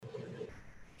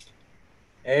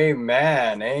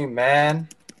Amen. Amen.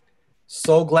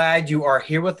 So glad you are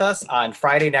here with us on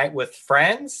Friday Night with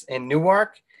Friends in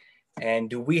Newark. And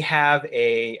do we have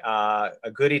a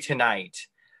goodie tonight?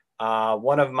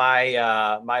 One of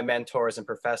my mentors and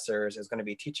professors is going to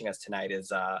be teaching us tonight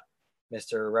is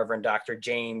Mr. Reverend Dr.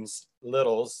 James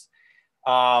Littles.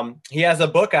 He has a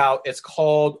book out. It's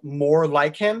called More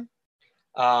Like Him.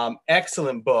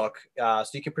 Excellent book. So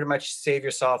you can pretty much save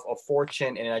yourself a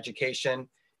fortune in education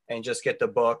and just get the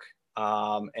book.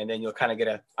 And then you'll kind of get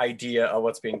an idea of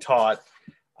what's being taught.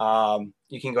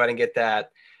 You can go ahead and get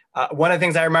that. One of the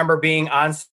things I remember being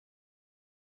on.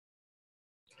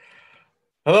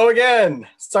 Hello again.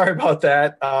 Sorry about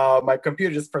that. My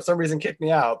computer just for some reason kicked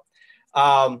me out.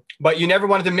 But you never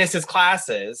wanted to miss his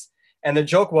classes. And the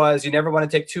joke was you never want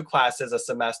to take 2 classes a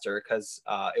semester because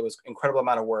it was an incredible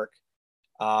amount of work.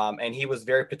 And he was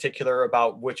very particular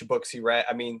about which books he read.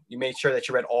 I mean, you made sure that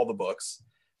you read all the books.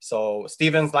 So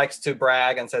Stevens likes to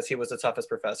brag and says he was the toughest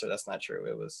professor. That's not true.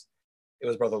 It was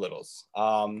Brother Littles.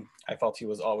 I felt he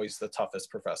was always the toughest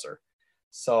professor.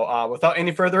 So without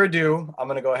any further ado, I'm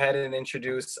going to go ahead and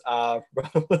introduce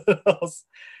Brother Littles.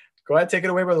 Go ahead, take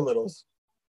it away, Brother Littles.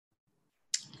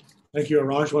 Thank you,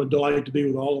 Arash. What a delight to be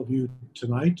with all of you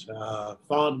tonight.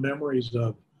 Fond memories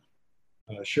of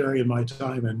Sherry and my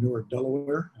time in Newark,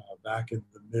 Delaware, back in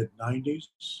the mid-90s,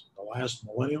 the last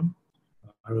millennium.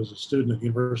 I was a student at the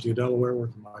University of Delaware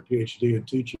working my PhD in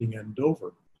teaching in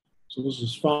Dover. So this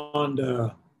is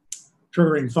triggering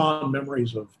fond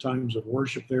memories of times of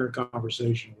worship there,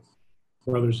 conversation with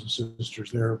brothers and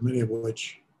sisters there, many of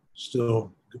which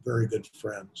still very good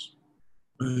friends.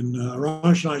 And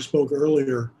Arash and I spoke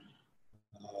earlier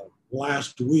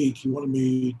last week. He wanted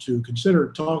me to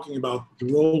consider talking about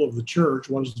the role of the church.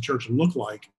 What does the church look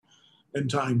like in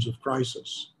times of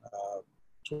crisis?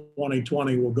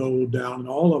 2020 will go down in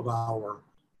all of our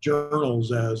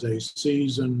journals as a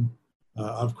season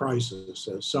of crisis,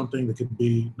 as something that could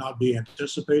not be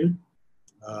anticipated,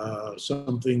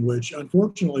 something which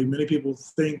unfortunately many people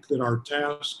think that our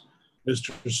task is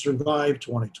to survive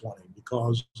 2020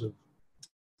 because of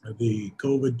the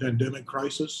COVID pandemic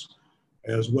crisis,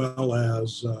 as well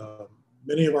as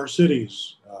many of our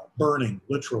cities burning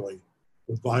literally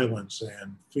with violence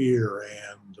and fear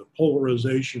and the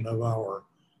polarization of our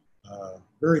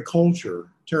very culture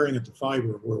tearing at the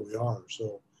fiber of where we are.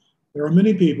 So there are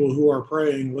many people who are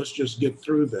praying, let's just get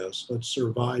through this, let's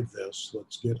survive this,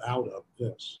 let's get out of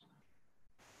this.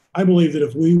 I believe that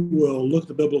if we will look at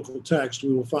the biblical text,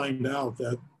 we will find out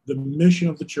that the mission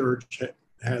of the church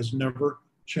has never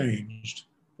changed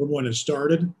from when it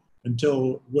started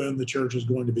until when the church is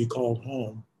going to be called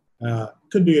home.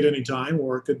 Could be at any time,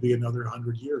 or it could be another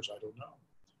 100 years, I don't know.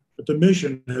 But the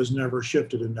mission has never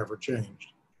shifted and never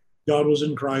changed. God was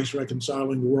in Christ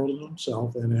reconciling the world to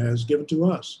himself and has given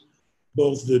to us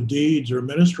both the deeds or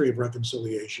ministry of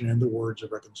reconciliation and the words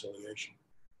of reconciliation.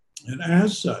 And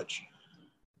as such,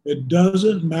 it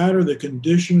doesn't matter the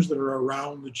conditions that are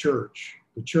around the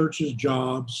church's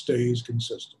job stays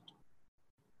consistent.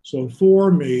 So for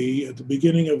me, at the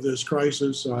beginning of this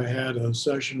crisis, I had a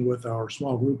session with our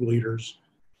small group leaders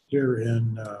here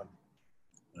in, I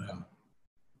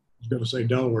was going to say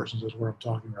Delaware since that's where I'm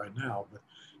talking right now, but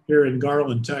here in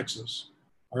Garland, Texas,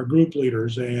 our group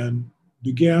leaders, and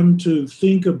began to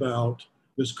think about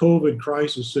this COVID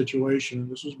crisis situation.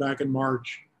 This was back in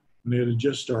March when it had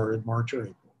just started, March or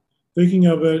April. Thinking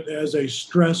of it as a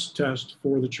stress test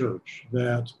for the church,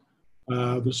 that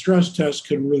the stress test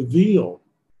can reveal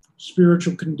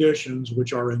spiritual conditions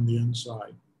which are in the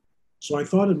inside. So I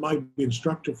thought it might be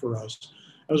instructive for us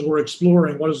as we're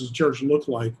exploring what does the church look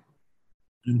like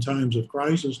in times of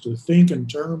crisis, to think in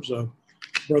terms of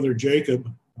Brother Jacob,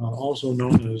 also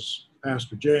known as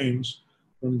Pastor James,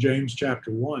 from James chapter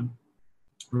 1,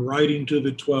 writing to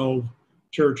the 12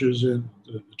 churches in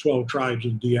the 12 tribes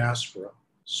in diaspora,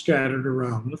 scattered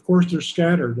around. And of course, they're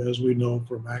scattered, as we know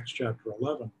from Acts chapter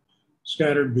 11,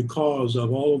 scattered because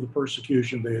of all of the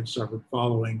persecution they had suffered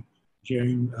following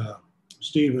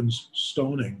Stephen's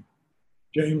stoning.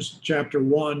 James chapter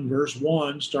 1, verse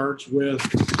 1 starts with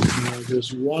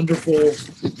this wonderful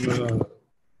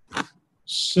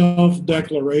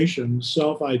self-declaration,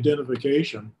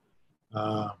 self-identification.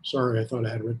 Sorry, I thought I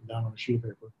had it written down on a sheet of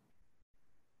paper.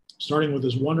 Starting with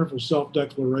this wonderful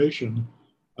self-declaration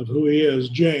of who he is,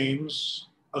 James,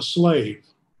 a slave,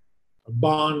 a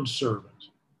bondservant.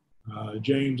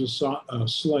 James, a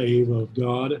slave of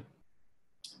God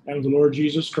and of the Lord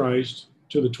Jesus Christ,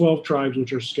 to the 12 tribes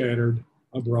which are scattered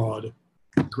abroad,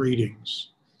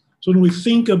 greetings. So when we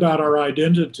think about our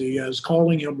identity as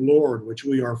calling him Lord, which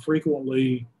we are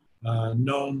frequently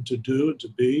known to do and to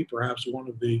be, perhaps one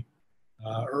of the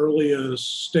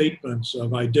earliest statements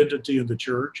of identity in the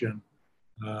church. And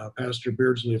Pastor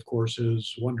Beardsley, of course,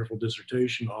 his wonderful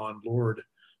dissertation on Lord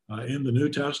in the New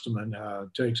Testament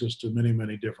takes us to many,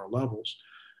 many different levels.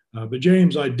 But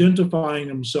James identifying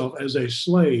himself as a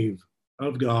slave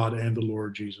of God and the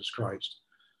Lord Jesus Christ.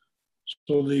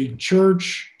 So the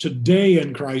church today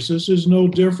in crisis is no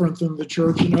different than the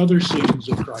church in other seasons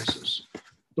of crisis.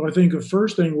 So I think the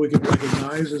first thing we can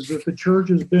recognize is that the church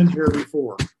has been here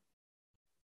before.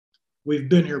 We've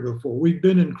been here before. We've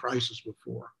been in crisis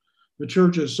before. The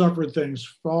church has suffered things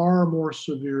far more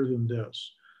severe than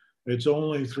this. It's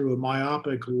only through a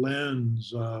myopic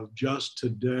lens of just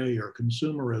today or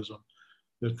consumerism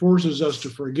that forces us to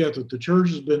forget that the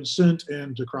church has been sent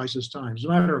into crisis times. As a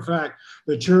matter of fact,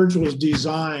 the church was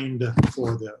designed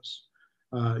for this.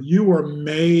 You were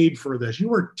made for this. You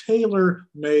were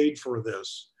tailor-made for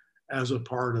this as a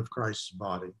part of Christ's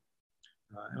body.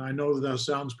 And I know that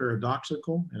sounds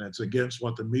paradoxical, and it's against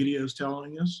what the media is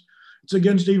telling us. It's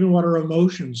against even what our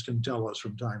emotions can tell us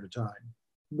from time to time.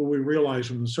 But we realize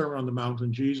from the Sermon on the Mount,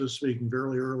 Jesus speaking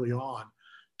very early on,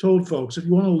 told folks, if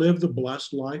you want to live the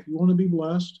blessed life, you want to be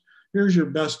blessed, here's your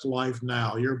best life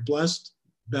now. Your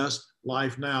best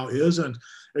life now isn't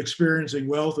experiencing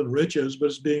wealth and riches, but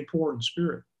it's being poor in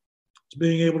spirit. It's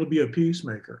being able to be a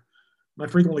peacemaker. I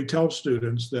frequently tell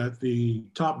students that the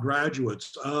top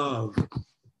graduates of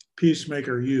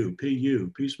Peacemaker U,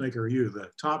 PU, Peacemaker U,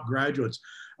 the top graduates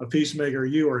of Peacemaker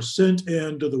U are sent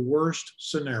into the worst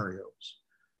scenarios.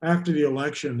 After the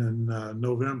election in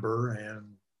November and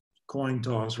coin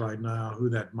toss right now, who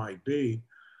that might be,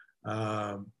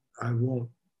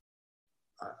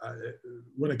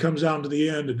 when it comes down to the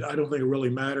end, I don't think it really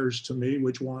matters to me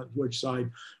which side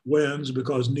wins,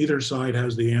 because neither side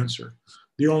has the answer.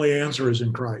 The only answer is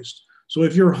in Christ. So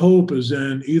if your hope is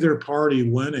in either party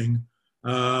winning,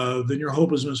 then your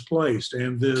hope is misplaced.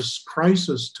 And this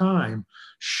crisis time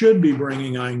should be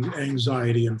bringing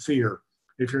anxiety and fear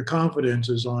if your confidence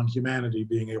is on humanity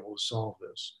being able to solve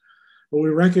this. But we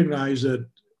recognize that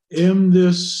in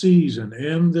this season,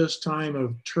 in this time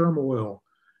of turmoil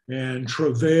and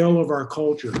travail of our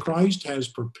culture, Christ has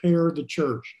prepared the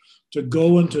church to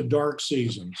go into dark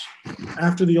seasons.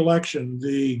 After the election,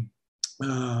 the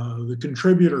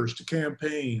contributors to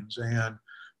campaigns and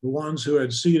the ones who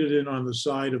had seated in on the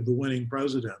side of the winning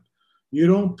president, you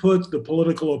don't put the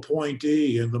political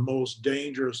appointee in the most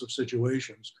dangerous of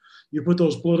situations. You put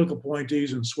those political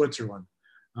appointees in Switzerland,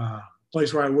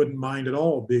 place where I wouldn't mind at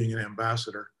all being an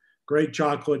ambassador. Great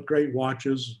chocolate, great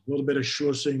watches, a little bit of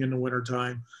schlussing in the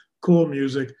wintertime, cool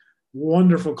music,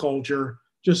 wonderful culture.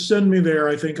 Just send me there.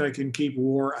 I think I can keep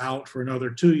war out for another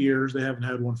 2 years. They haven't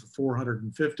had one for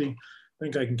 450. I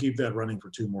think I can keep that running for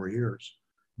 2 more years.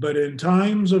 But in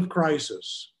times of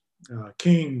crisis,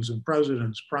 kings and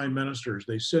presidents, prime ministers,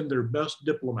 they send their best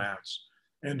diplomats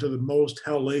into the most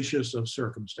hellacious of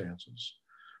circumstances.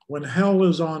 When hell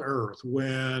is on earth,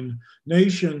 when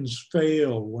nations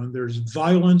fail, when there's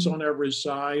violence on every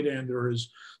side and there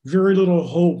is very little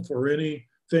hope for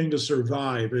anything to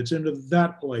survive, it's into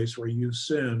that place where you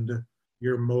send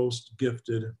your most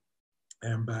gifted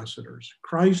ambassadors.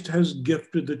 Christ has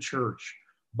gifted the church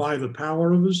by the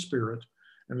power of his Spirit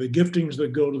and the giftings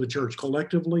that go to the church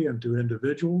collectively and to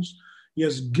individuals. He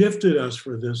has gifted us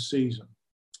for this season.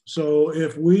 So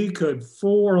if we could,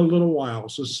 for a little while,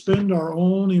 suspend our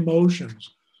own emotions,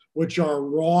 which are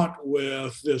wrought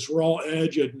with this raw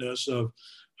edgedness of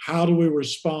how do we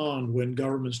respond when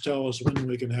governments tell us when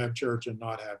we can have church and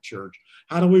not have church?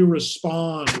 How do we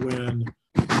respond when,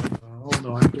 oh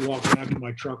no, I have to walk back to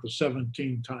my truck the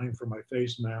 17th time for my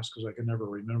face mask because I can never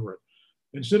remember it.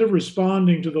 Instead of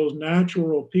responding to those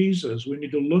natural pieces, we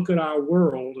need to look at our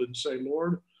world and say,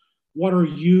 Lord, what are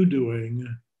you doing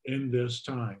in this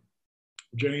time?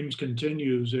 James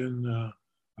continues in,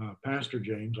 Pastor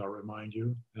James, I'll remind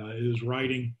you, is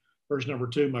writing, verse number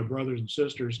 2, my brothers and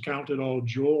sisters, count it all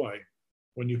joy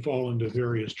when you fall into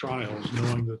various trials,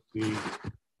 knowing that the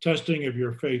testing of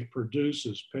your faith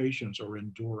produces patience or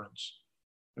endurance.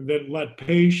 And then let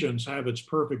patience have its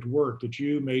perfect work, that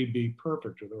you may be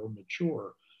perfect or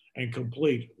mature and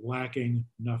complete, lacking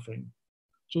nothing.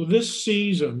 So this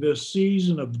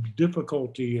season of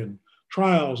difficulty and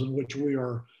trials in which we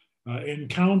are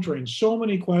encountering so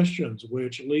many questions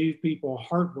which leave people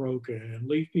heartbroken and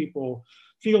leave people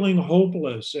feeling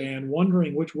hopeless and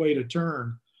wondering which way to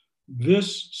turn,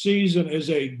 this season is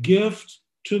a gift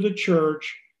to the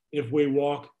church if we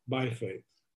walk by faith.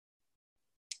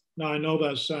 Now, I know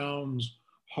that sounds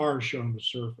harsh on the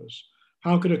surface.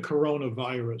 How could a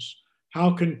coronavirus,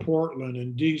 how can Portland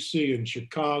and DC and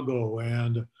Chicago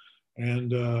and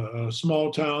and a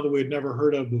small town that we had never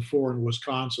heard of before in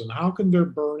Wisconsin. How can their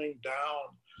burning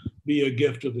down be a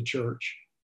gift to the church?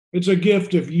 It's a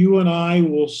gift if you and I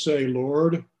will say,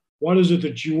 Lord, what is it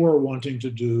that you are wanting to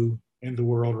do in the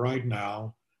world right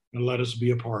now? And let us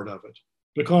be a part of it.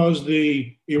 Because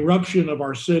the eruption of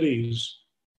our cities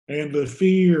and the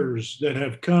fears that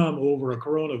have come over a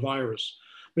coronavirus,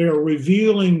 they are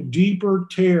revealing deeper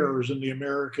tears in the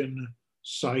American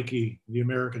psyche, the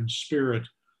American spirit.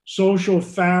 Social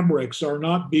fabrics are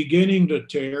not beginning to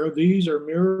tear. These are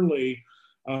merely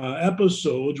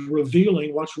episodes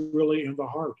revealing what's really in the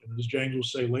heart. And as James will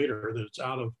say later, that it's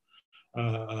out of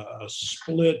a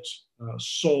split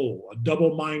soul, a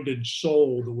double-minded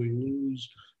soul, that we lose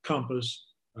compass,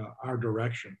 our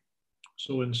direction.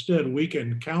 So instead, we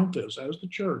can count this as the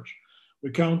church. We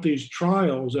count these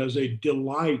trials as a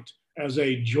delight, as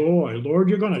a joy. Lord,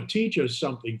 you're going to teach us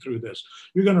something through this.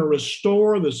 You're going to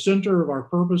restore the center of our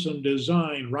purpose and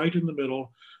design right in the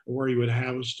middle of where you would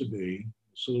have us to be,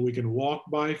 so that we can walk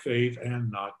by faith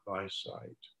and not by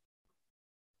sight.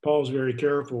 Paul's very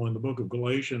careful in the book of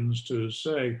Galatians to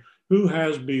say, who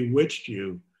has bewitched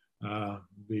you?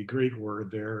 The Greek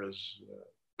word there is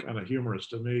kind of humorous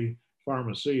to me,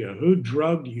 pharmacia. Who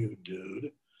drugged you,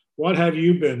 dude? What have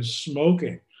you been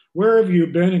smoking? Where have you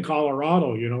been in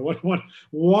Colorado? You know,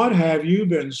 what have you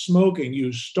been smoking?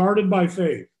 You started by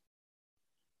faith,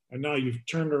 and now you've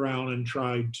turned around and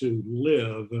tried to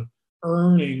live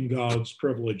earning God's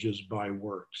privileges by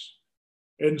works.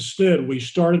 Instead, we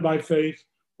started by faith.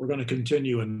 We're going to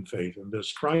continue in faith. And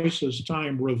this crisis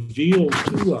time reveals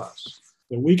to us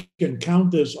that we can count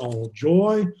this all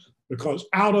joy, because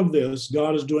out of this,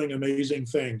 God is doing amazing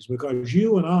things. Because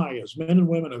you and I, as men and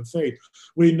women of faith,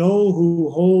 we know who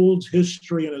holds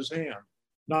history in his hand.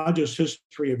 Not just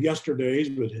history of yesterdays,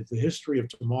 but the history of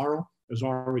tomorrow is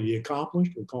already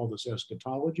accomplished. We call this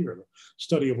eschatology, or the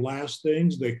study of last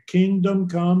things. The kingdom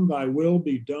come, thy will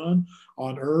be done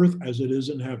on earth as it is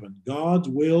in heaven. God's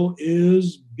will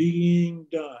is being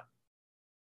done.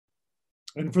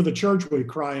 And for the church, we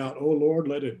cry out, oh Lord,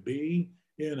 let it be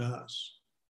in us.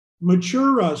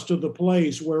 Mature us to the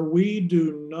place where we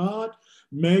do not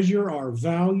measure our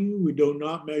value, we do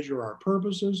not measure our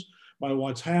purposes by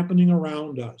what's happening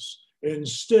around us.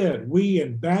 Instead, we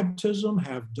in baptism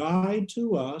have died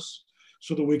to us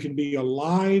so that we can be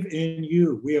alive in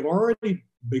you. We have already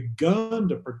begun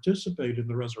to participate in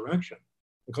the resurrection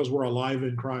because we're alive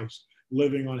in Christ,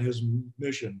 living on his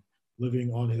mission,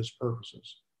 living on his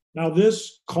purposes. Now,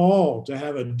 this call to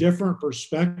have a different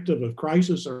perspective of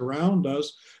crisis around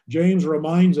us, James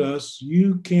reminds us,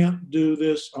 you can't do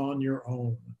this on your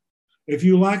own. If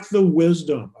you lack the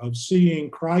wisdom of seeing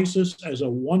crisis as a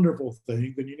wonderful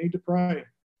thing, then you need to pray.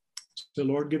 Say,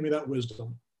 Lord, give me that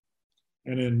wisdom.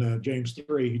 And in James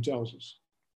 3, he tells us,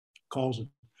 calls it,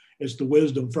 it's the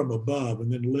wisdom from above,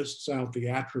 and then lists out the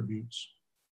attributes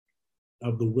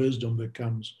of the wisdom that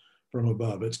comes from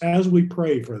above. It's as we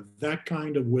pray for that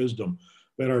kind of wisdom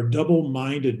that our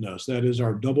double-mindedness, that is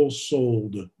our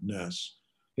double-souledness,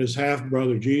 his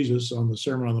half-brother Jesus on the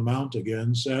Sermon on the Mount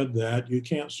again said that you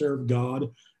can't serve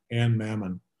God and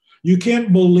mammon. You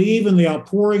can't believe in the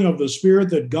outpouring of the Spirit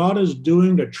that God is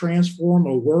doing to transform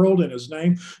a world in his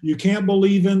name. You can't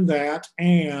believe in that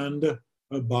and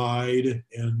abide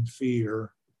in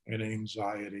fear and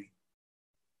anxiety.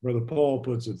 Brother Paul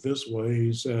puts it this way.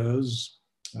 He says,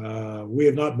 we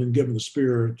have not been given the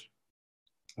spirit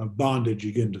of bondage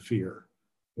again to fear,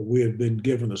 but we have been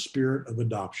given the spirit of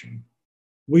adoption.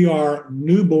 We are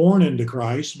newborn into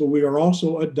Christ, but we are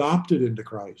also adopted into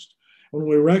Christ. When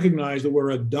we recognize that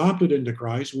we're adopted into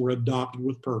Christ, we're adopted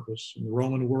with purpose. In the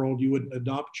Roman world, you wouldn't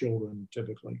adopt children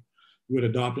typically. You would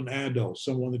adopt an adult,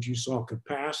 someone that you saw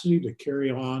capacity to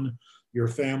carry on your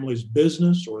family's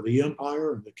business or the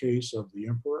empire, in the case of the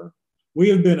emperor. We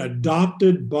have been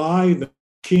adopted by the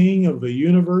King of the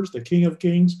universe, the King of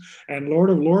kings and Lord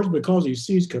of lords, because he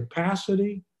sees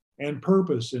capacity and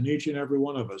purpose in each and every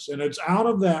one of us. And it's out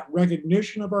of that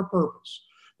recognition of our purpose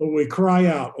that we cry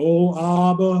out,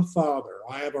 oh, Abba, Father.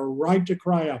 I have a right to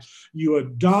cry out. You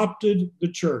adopted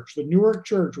the church. The Newark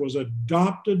church was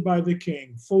adopted by the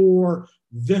King for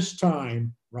this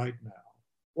time right now.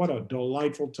 What a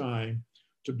delightful time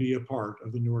to be a part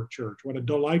of the Newark church. What a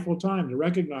delightful time to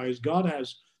recognize God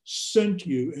has sent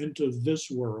you into this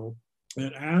world.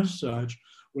 And as such,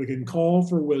 we can call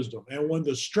for wisdom. And when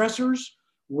the stressors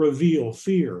reveal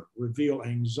fear, reveal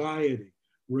anxiety,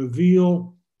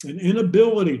 reveal an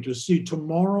inability to see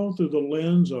tomorrow through the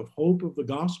lens of hope of the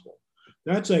gospel,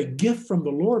 that's a gift from the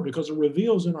Lord, because it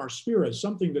reveals in our spirit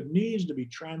something that needs to be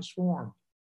transformed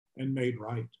and made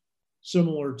right.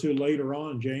 Similar to later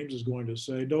on, James is going to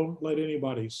say, don't let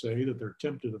anybody say that they're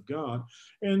tempted of God.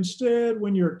 Instead,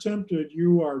 when you're tempted,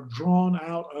 you are drawn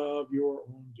out of your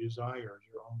own desires,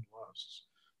 your own lusts.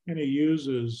 And he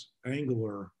uses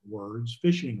angular words,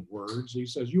 fishing words. He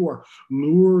says, you are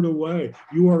lured away,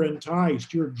 you are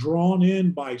enticed, you're drawn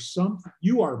in by something,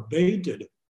 you are baited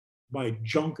by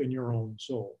junk in your own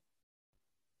soul.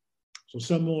 So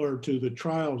similar to the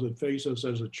trials that face us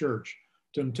as a church,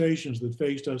 temptations that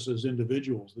faced us as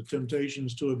individuals, the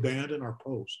temptations to abandon our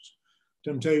posts,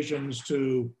 temptations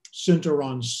to center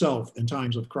on self in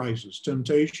times of crisis,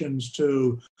 temptations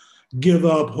to give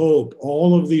up hope,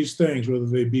 all of these things, whether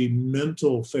they be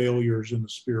mental failures in the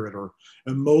spirit or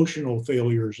emotional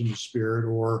failures in the spirit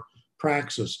or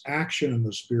praxis, action in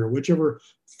the spirit, whichever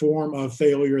form of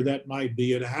failure that might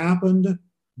be, it happened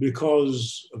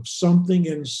because of something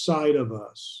inside of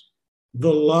us,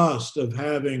 the lust of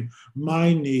having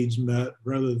my needs met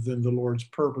rather than the Lord's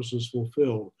purposes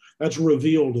fulfilled. That's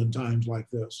revealed in times like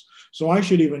this. So I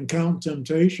should even count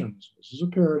temptations. This is a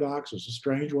paradox. It's a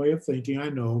strange way of thinking, I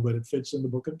know, but it fits in the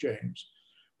book of James.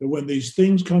 That when these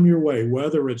things come your way,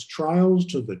 whether it's trials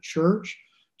to the church,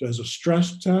 as a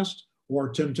stress test, or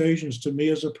temptations to me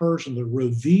as a person that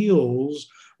reveals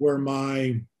where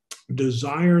my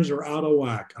desires are out of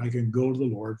whack, I can go to the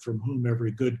Lord, from whom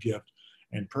every good gift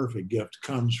and perfect gift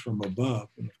comes from above.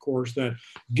 And of course, that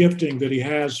gifting that he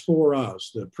has for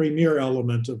us, the premier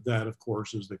element of that, of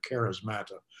course, is the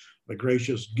charismata, the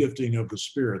gracious gifting of the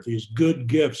Spirit. These good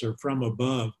gifts are from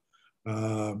above.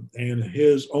 And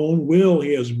his own will,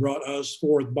 he has brought us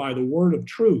forth by the word of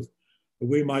truth, that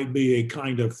we might be a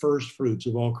kind of first fruits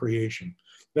of all creation.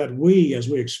 That we, as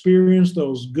we experience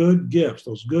those good gifts,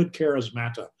 those good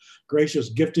charismata, gracious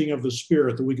gifting of the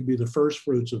Spirit, that we could be the first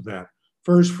fruits of that.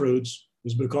 First fruits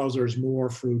is because there's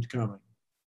more fruit coming.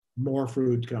 More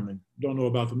fruit coming. Don't know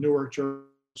about the Newark church,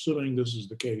 assuming this is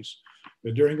the case.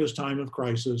 But during this time of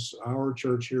crisis, our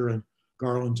church here in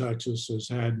Garland, Texas, has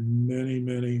had many,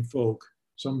 many folk,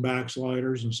 some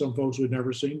backsliders and some folks we'd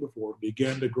never seen before,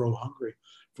 begin to grow hungry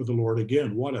for the Lord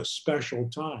again. What a special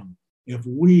time if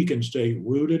we can stay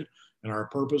rooted in our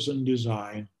purpose and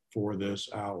design for this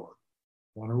hour.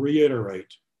 I want to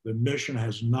reiterate, the mission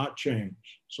has not changed.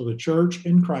 So the church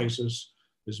in crisis,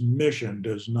 his mission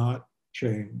does not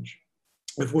change.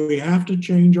 If we have to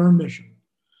change our mission,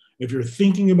 if you're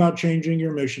thinking about changing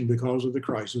your mission because of the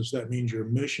crisis, that means your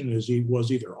mission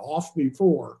was either off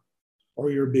before,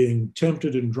 or you're being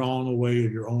tempted and drawn away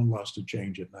of your own lust to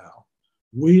change it now.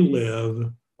 We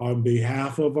live on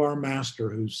behalf of our Master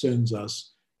who sends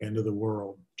us into the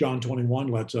world. John 21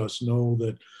 lets us know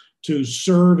that to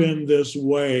serve in this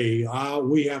way,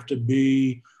 we have to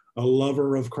be a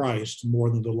lover of Christ more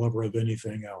than the lover of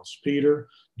anything else. Peter,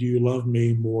 do you love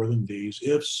me more than these?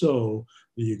 If so,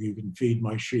 you can feed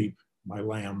my sheep, my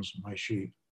lambs, my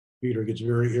sheep. Peter gets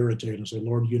very irritated and says,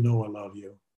 Lord, you know I love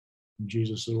you. And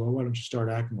Jesus said, well, why don't you start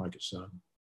acting like a son?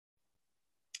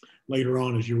 Later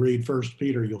on, as you read 1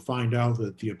 Peter, you'll find out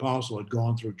that the apostle had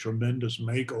gone through tremendous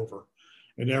makeover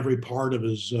in every part of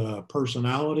his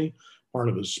personality, part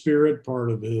of his spirit,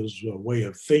 part of his way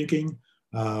of thinking.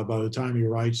 By the time he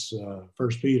writes 1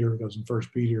 Peter, because in 1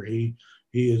 Peter, he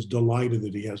is delighted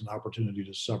that he has an opportunity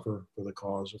to suffer for the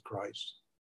cause of Christ.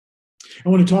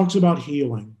 And when he talks about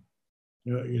healing,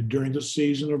 during the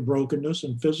season of brokenness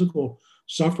and physical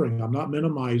suffering, I'm not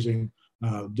minimizing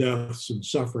deaths and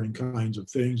suffering kinds of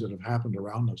things that have happened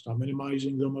around us, not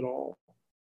minimizing them at all.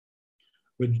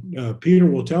 But Peter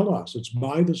will tell us it's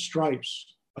by the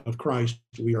stripes of Christ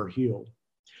we are healed.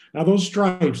 Now, those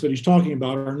stripes that he's talking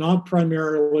about are not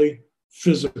primarily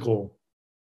physical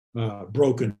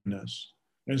brokenness.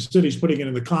 Instead, he's putting it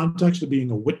in the context of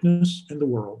being a witness in the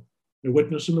world, a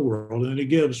witness in the world. And he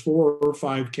gives 4 or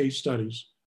 5 case studies,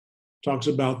 talks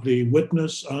about the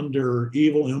witness under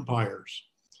evil empires.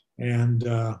 And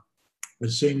it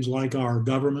seems like our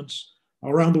governments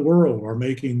around the world are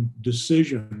making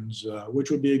decisions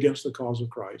which would be against the cause of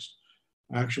Christ.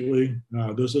 Actually,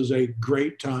 this is a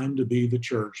great time to be the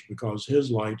church because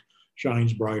his light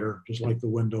shines brighter, just like the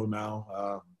window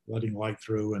now, letting light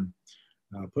through and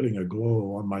putting a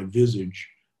glow on my visage.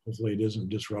 Hopefully it isn't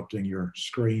disrupting your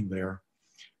screen there.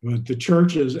 But the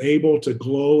church is able to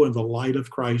glow in the light of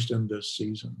Christ in this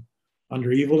season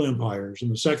under evil empires.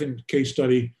 And the second case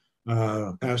study,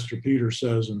 Pastor Peter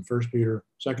says in 1 Peter,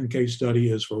 second case study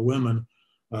is for women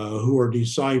who are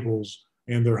disciples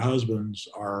and their husbands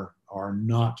are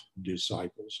not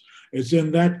disciples. It's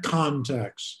in that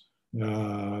context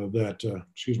I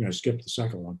skipped the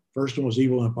second one. First one was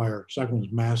evil empire. Second one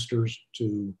was masters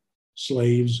to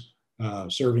slaves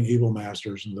serving evil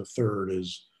masters. And the third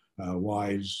is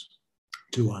wives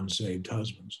to unsaved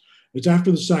husbands. It's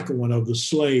after the second one of the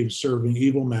slaves serving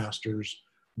evil masters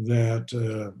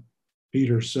that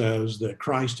Peter says that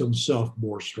Christ himself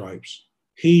bore stripes.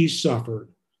 He suffered,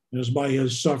 and it's by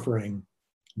his suffering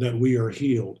that we are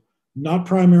healed. Not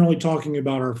primarily talking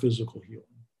about our physical healing.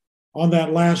 On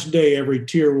that last day, every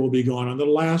tear will be gone. On the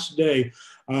last day,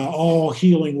 all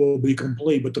healing will be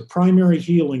complete. But the primary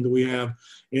healing that we have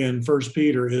in 1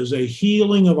 Peter is a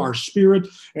healing of our spirit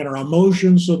and our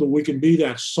emotions so that we can be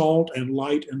that salt and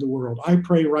light in the world. I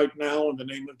pray right now in the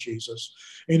name of Jesus,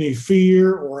 any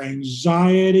fear or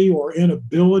anxiety or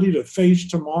inability to face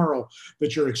tomorrow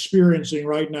that you're experiencing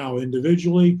right now,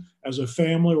 individually, as a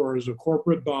family, or as a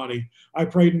corporate body, I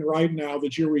pray right now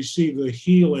that you receive the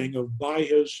healing of by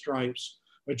his stripes,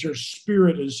 that your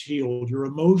spirit is healed, your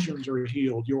emotions are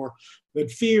healed, that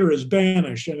fear is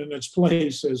banished, and in its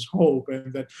place is hope,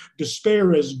 and that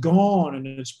despair is gone, and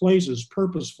in its place is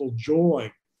purposeful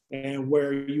joy, and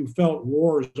where you felt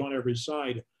wars on every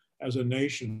side as a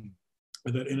nation,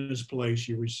 and that in its place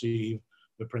you receive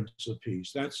the Prince of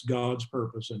Peace. That's God's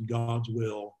purpose and God's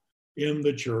will in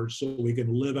the church, so we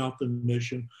can live out the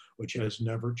mission which has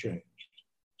never changed.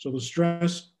 So the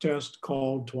stress test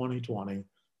called 2020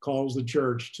 calls the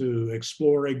church to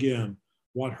explore again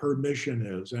what her mission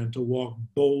is and to walk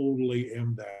boldly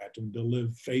in that and to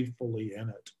live faithfully in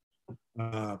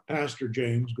it. Pastor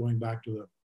James, going back to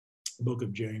the book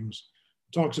of James,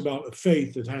 talks about a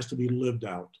faith that has to be lived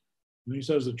out. And he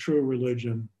says the true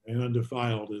religion and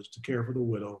undefiled is to care for the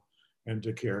widow and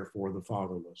to care for the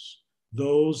fatherless.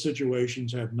 Those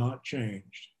situations have not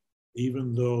changed,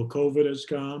 even though COVID has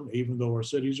come, even though our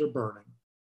cities are burning.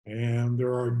 And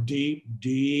there are deep,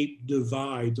 deep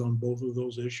divides on both of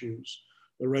those issues.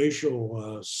 The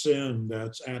racial sin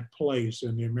that's at place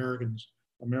in the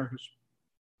America's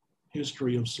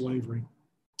history of slavery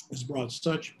has brought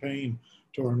such pain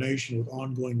to our nation with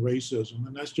ongoing racism.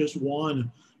 And that's just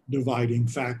one dividing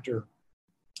factor.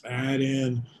 Add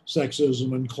in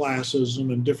sexism and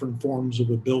classism and different forms of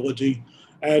ability.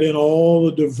 Add in all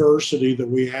the diversity that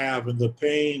we have and the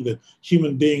pain that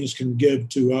human beings can give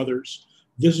to others.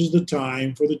 This is the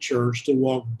time for the church to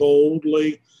walk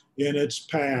boldly in its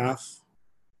path,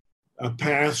 a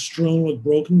path strewn with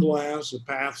broken glass, a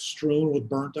path strewn with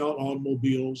burnt out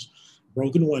automobiles,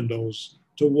 broken windows,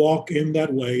 to walk in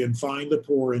that way and find the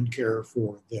poor and care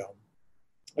for them.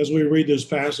 As we read this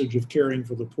passage of caring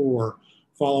for the poor,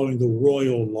 following the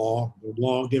royal law, the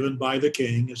law given by the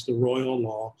king, is the royal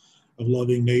law of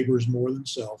loving neighbors more than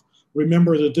self.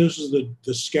 Remember that this is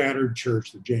the scattered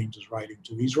church that James is writing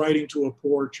to. He's writing to a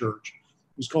poor church.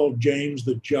 He's called James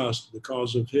the Just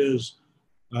because of his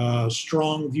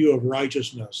strong view of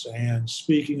righteousness and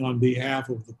speaking on behalf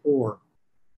of the poor.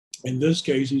 In this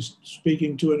case, he's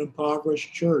speaking to an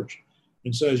impoverished church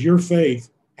and says, your faith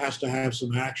has to have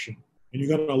some action. And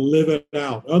you're going to live it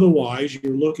out. Otherwise,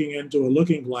 you're looking into a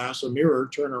looking glass, a mirror,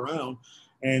 turn around,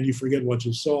 and you forget what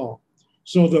you saw.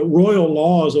 So the royal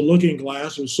law is a looking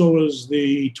glass, and so is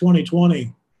the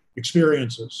 2020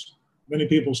 experiences. Many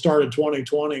people started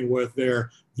 2020 with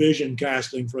their vision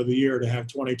casting for the year to have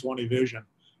 2020 vision.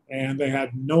 And they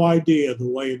had no idea the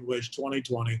way in which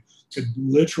 2020 could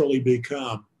literally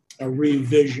become a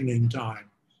revisioning time.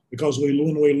 Because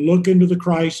when we look into the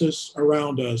crisis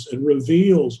around us, it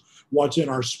reveals what's in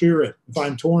our spirit. If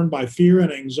I'm torn by fear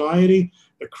and anxiety,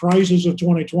 the crisis of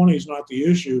 2020 is not the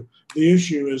issue. The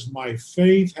issue is my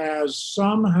faith has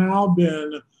somehow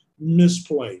been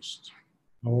misplaced.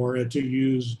 Or to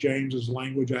use James's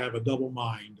language, I have a double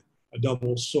mind, a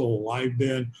double soul. I've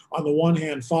been, on the one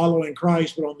hand, following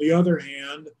Christ, but on the other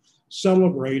hand,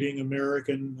 celebrating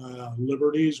American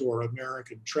liberties or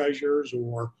American treasures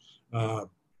or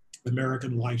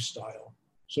American lifestyle.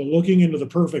 So looking into the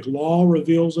perfect law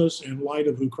reveals us in light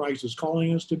of who Christ is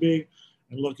calling us to be,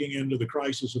 and looking into the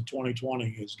crisis of 2020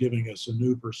 is giving us a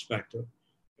new perspective,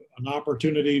 an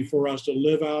opportunity for us to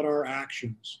live out our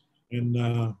actions.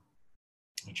 In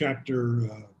chapter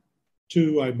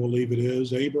 2, I believe it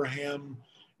is, Abraham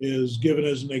is given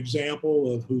as an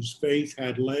example of whose faith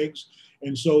had legs,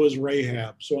 and so is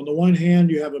Rahab. So on the one hand,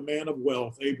 you have a man of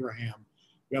wealth, Abraham.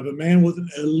 You have a man with an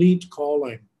elite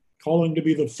calling to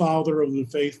be the father of the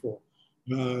faithful,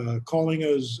 calling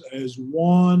as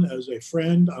one, as a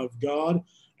friend of God.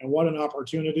 And what an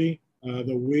opportunity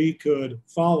that we could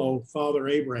follow Father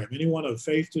Abraham. Anyone of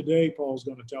faith today, Paul's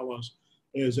going to tell us,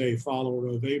 is a follower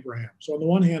of Abraham. So on the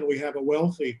one hand, we have a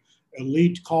wealthy,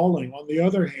 elite calling. On the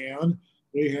other hand,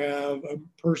 we have a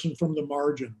person from the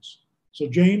margins. So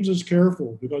James is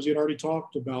careful because he had already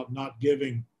talked about not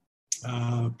giving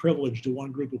privilege to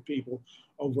one group of people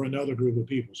over another group of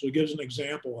people. So he gives an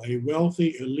example, a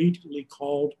wealthy, elitely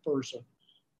called person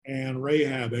and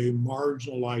Rahab, a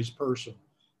marginalized person,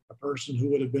 a person who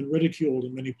would have been ridiculed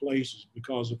in many places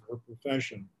because of her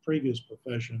profession, previous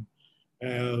profession,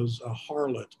 as a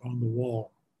harlot on the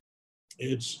wall.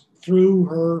 It's through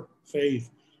her faith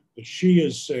that she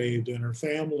is saved and her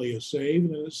family is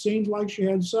saved. And it seems like she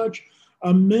had such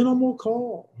a minimal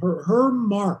call. Her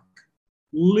mark,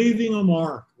 leaving a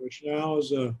mark, which now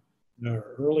is an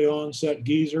early onset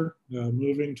geezer,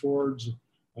 moving towards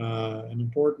an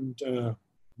important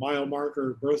mile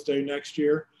marker birthday next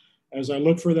year. As I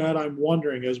look for that, I'm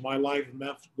wondering, has my life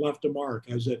left a mark?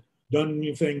 Has it done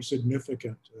anything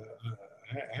significant?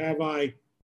 Have I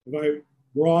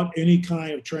brought any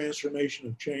kind of transformation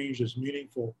of change that's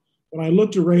meaningful? When I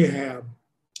look to Rahab,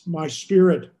 my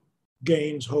spirit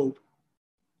gains hope,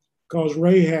 because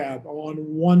Rahab on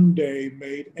one day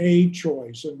made a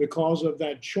choice, and because of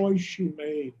that choice she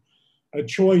made, a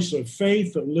choice of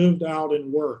faith that lived out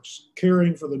in works,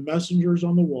 caring for the messengers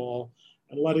on the wall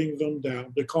and letting them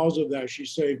down. Because of that, she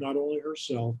saved not only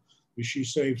herself, but she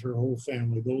saved her whole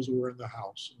family, those who were in the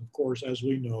house. And of course, as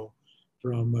we know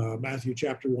from Matthew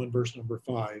chapter 1, verse number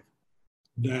 5,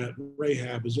 that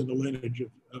Rahab is in the lineage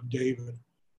of David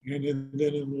and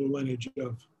then in the lineage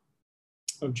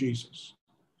of Jesus.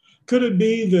 Could it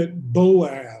be that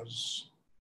Boaz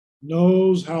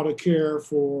knows how to care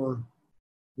for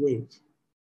Ruth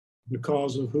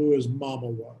because of who his mama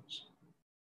was?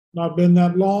 Not been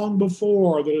that long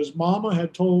before that his mama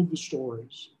had told the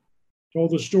stories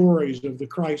of the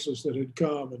crisis that had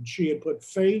come, and she had put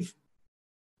faith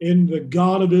in the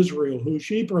God of Israel, who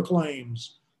she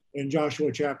proclaims in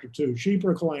Joshua chapter 2. She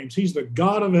proclaims he's the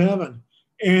God of heaven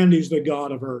and he's the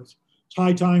God of earth. It's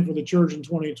high time for the church in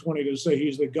 2020 to say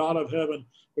he's the God of heaven,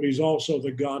 but he's also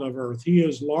the God of earth. He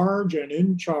is large and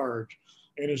in charge,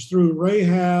 and it's through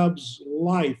Rahab's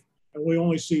life, and we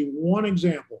only see one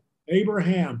example.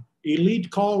 Abraham, elite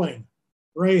calling.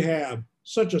 Rahab,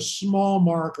 such a small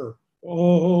marker.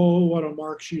 Oh, what a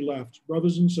mark she left.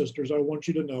 Brothers and sisters, I want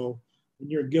you to know, when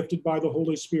you're gifted by the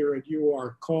Holy Spirit, you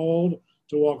are called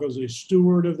to walk as a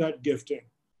steward of that gifting.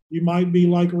 You might be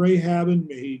like Rahab and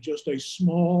me, just a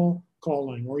small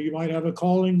calling, or you might have a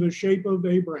calling the shape of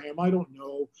Abraham. I don't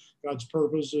know. God's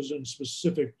purpose is in a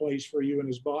specific place for you in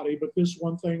his body, but this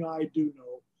one thing I do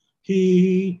know,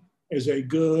 he is a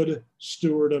good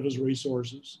steward of his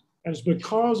resources. And it's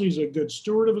because he's a good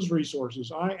steward of his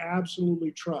resources, I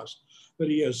absolutely trust that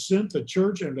he has sent the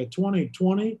church into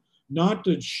 2020 not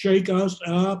to shake us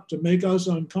up, to make us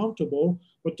uncomfortable,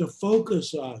 but to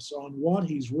focus us on what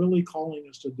he's really calling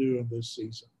us to do in this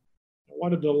season. And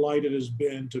what a delight it has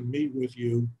been to meet with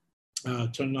you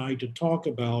tonight to talk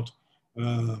about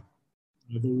the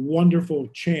wonderful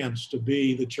chance to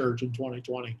be the church in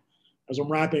 2020. As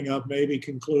I'm wrapping up, maybe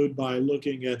conclude by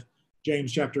looking at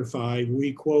James chapter 5.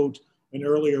 We quote an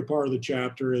earlier part of the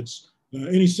chapter. It's,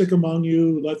 any sick among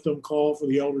you, let them call for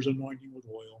the elders anointing with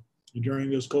oil. And during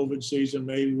this COVID season,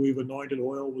 maybe we've anointed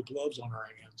oil with gloves on our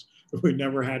hands that we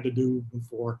never had to do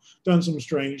before. Done some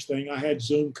strange thing. I had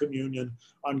Zoom communion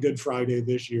on Good Friday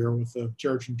this year with the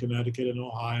church in Connecticut and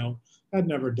Ohio. I'd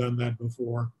never done that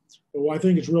before. But I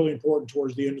think it's really important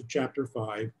towards the end of chapter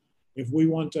 5, if we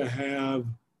want to have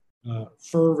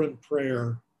fervent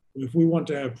prayer, if we want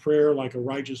to have prayer like a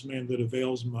righteous man that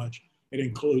avails much, it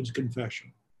includes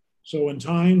confession. So in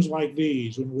times like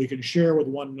these, when we can share with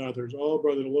one another, oh,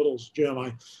 Brother Littles, Jim,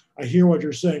 I hear what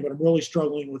you're saying, but I'm really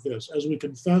struggling with this. As we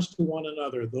confess to one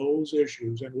another those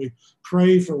issues and we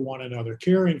pray for one another,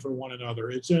 caring for one another,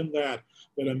 it's in that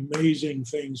amazing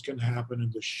things can happen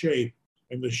in the shape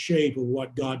of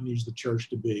what God needs the church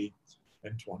to be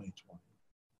in 2020.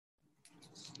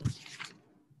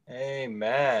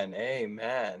 Amen.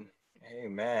 Amen.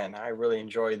 Amen. I really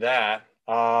enjoyed that.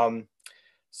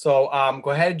 So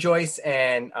go ahead, Joyce,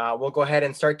 and we'll go ahead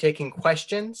and start taking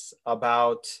questions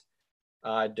about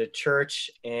the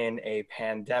church in a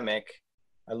pandemic.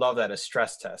 I love that, a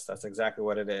stress test. That's exactly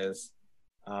what it is.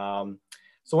 So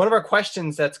one of our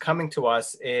questions that's coming to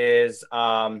us is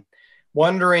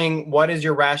wondering, what is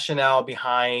your rationale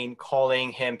behind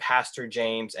calling him Pastor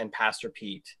James and Pastor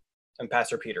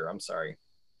Peter, I'm sorry.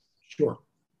 Sure.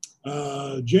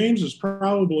 James is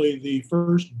probably the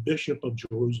first bishop of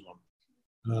Jerusalem.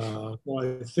 Well,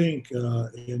 I think,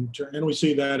 and we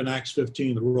see that in Acts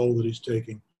 15, the role that he's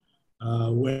taking.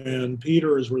 When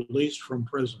Peter is released from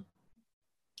prison,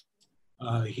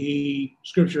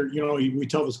 Scripture, we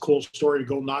tell this cool story to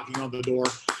go knocking on the door,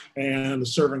 and the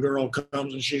servant girl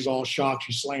comes and she's all shocked.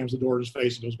 She slams the door in his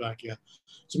face and goes back in.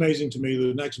 It's amazing to me.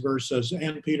 The next verse says,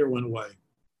 and Peter went away.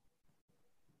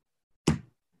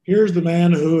 here's the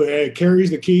man who carries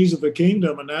the keys of the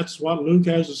kingdom, and that's what Luke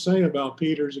has to say about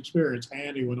Peter's experience.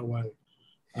 And he went away.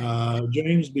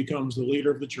 James becomes the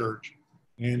leader of the church,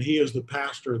 and he is the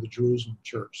pastor of the Jerusalem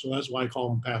church. So that's why I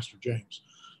call him Pastor James.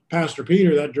 Pastor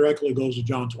Peter, that directly goes to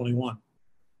John 21,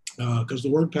 because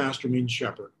the word pastor means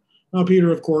shepherd. Now,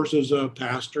 Peter, of course, is a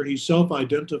pastor. He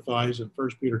self-identifies in 1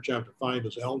 Peter chapter 5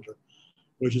 as elder,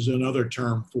 which is another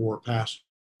term for pastor.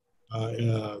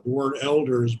 The word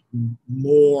elder is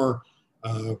more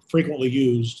frequently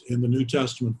used in the New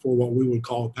Testament for what we would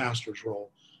call a pastor's role.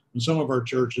 And some of our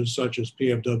churches, such as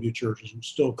PFW churches,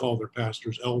 still call their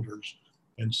pastors elders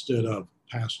instead of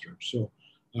pastors. So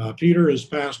Peter is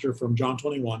pastor from John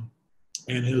 21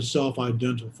 and his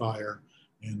self-identifier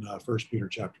in 1 Peter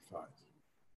chapter 5.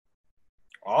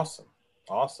 Awesome.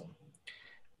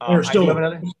 We're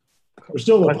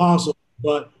still apostles,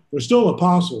 but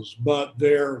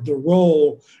the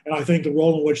role, and I think the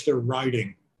role in which they're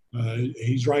writing,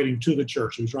 he's writing to the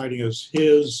church. He's writing as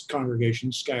his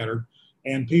congregation scattered,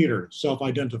 and Peter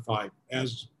self-identified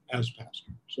as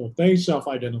pastor. So if they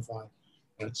self-identify,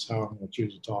 that's how I'm going to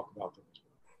choose to talk about them.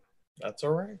 That's all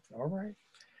right.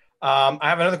 I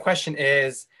have another question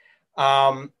is,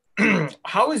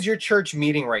 how is your church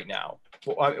meeting right now?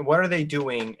 What are they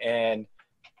doing? And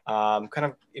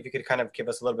if you could kind of give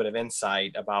us a little bit of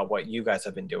insight about what you guys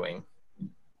have been doing.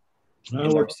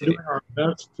 We're doing our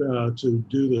best to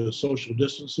do the social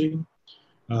distancing.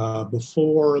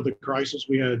 Before the crisis,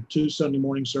 we had 2 Sunday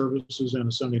morning services and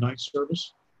a Sunday night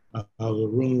service. The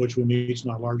room in which we meet is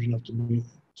not large enough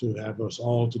to have us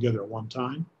all together at one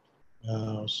time.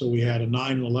 So we had a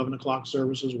 9 and 11 o'clock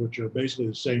services, which are basically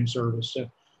the same service.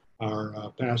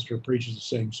 Our pastor preaches the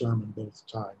same sermon both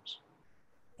times.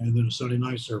 And then a Sunday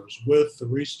night service with the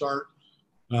restart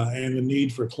and the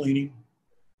need for cleaning,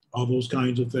 all those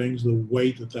kinds of things, the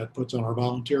weight that puts on our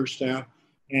volunteer staff.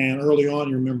 And early on,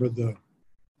 you remember the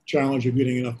challenge of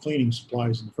getting enough cleaning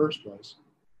supplies in the first place.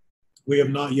 We have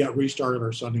not yet restarted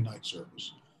our Sunday night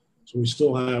service. So we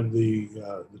still have the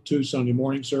 2 Sunday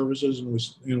morning services,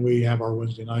 and we have our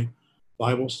Wednesday night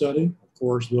Bible study. Of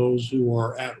course, those who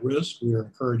are at risk, we are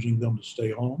encouraging them to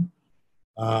stay home.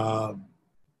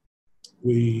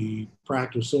 We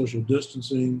practice social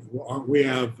distancing. We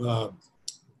have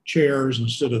chairs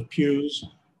instead of pews.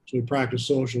 So we practice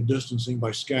social distancing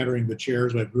by scattering the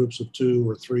chairs. We have groups of 2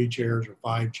 or 3 chairs or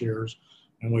 5 chairs.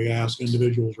 And we ask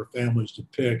individuals or families to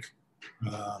pick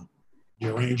the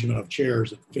arrangement of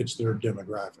chairs that fits their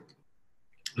demographic.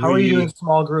 How are you doing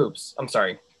small groups? I'm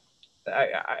sorry.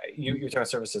 You're talking about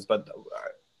services, but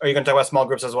are you going to talk about small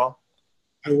groups as well?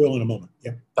 I will in a moment.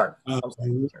 Yeah. Sorry.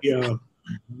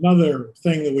 Another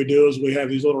thing that we do is we have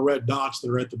these little red dots that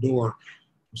are at the door.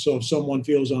 So if someone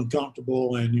feels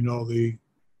uncomfortable and, they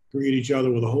greet each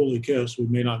other with a holy kiss, we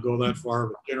may not go that far,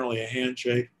 but generally a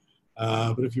handshake.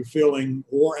 But if you're feeling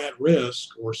or at risk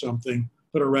or something,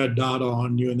 put a red dot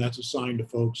on you, and that's a sign to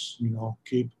folks,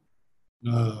 keep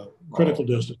critical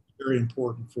distance. Very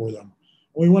important for them.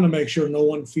 We want to make sure no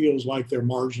one feels like they're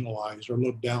marginalized or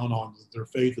looked down on, that their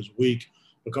faith is weak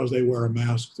because they wear a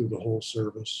mask through the whole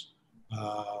service.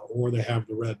 Or they have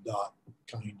the red dot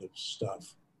kind of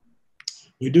stuff.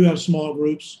 We do have small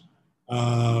groups.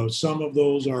 Some of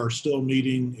those are still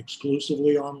meeting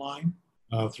exclusively online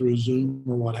through Zoom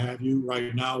or what have you.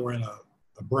 Right now, we're in a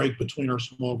break between our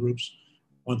small groups.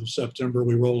 Month of September,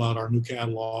 we roll out our new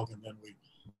catalog, and then we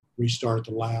restart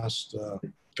the last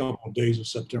couple of days of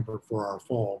September for our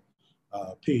fall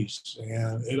piece.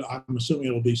 And I'm assuming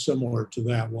it'll be similar to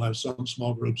that. We'll have some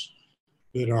small groups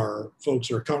that are folks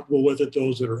are comfortable with it,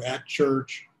 those that are at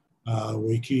church.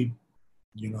 We keep,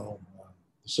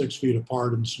 6 feet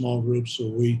apart in small groups.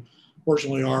 So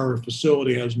fortunately, our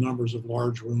facility has numbers of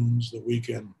large rooms that we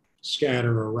can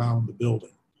scatter around the building.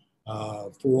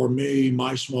 For me,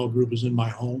 my small group is in my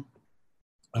home.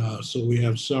 So we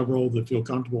have several that feel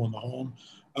comfortable in the home.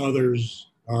 Others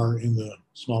are in the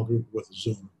small group with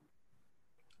Zoom.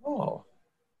 Oh.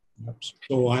 Yep.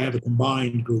 So I have a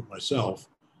combined group myself.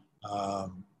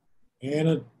 And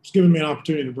it's given me an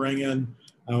opportunity to bring in,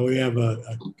 we have a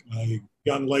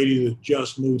young lady that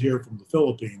just moved here from the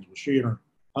Philippines. She and her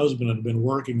husband had been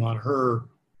working on her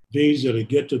visa to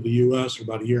get to the U.S. for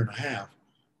about a year and a half.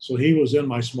 So he was in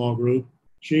my small group.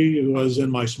 She was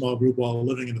in my small group while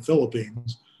living in the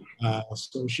Philippines.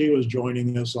 So she was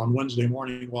joining us on Wednesday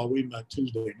morning while we met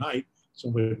Tuesday night,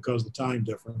 simply because of the time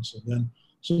difference. And then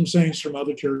some saints from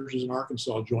other churches in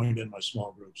Arkansas joined in my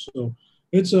small group. So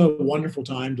it's a wonderful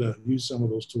time to use some of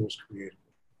those tools creatively.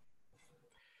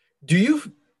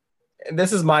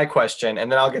 This is my question,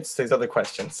 and then I'll get to these other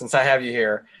questions since I have you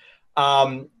here.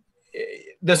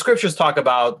 the scriptures talk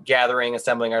about gathering,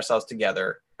 assembling ourselves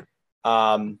together.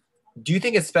 Do you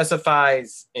think it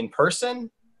specifies in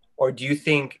person, or do you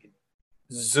think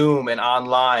Zoom and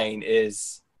online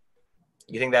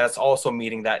you think that it's also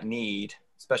meeting that need,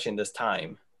 especially in this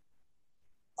time?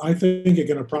 I think it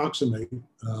can approximate,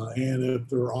 and if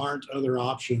there aren't other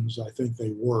options, I think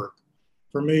they work.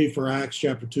 For me, for Acts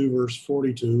chapter 2, verse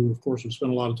 42, of course, we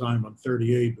spent a lot of time on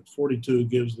 38, but 42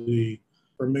 gives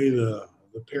for me, the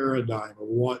paradigm of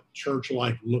what church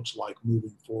life looks like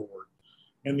moving forward.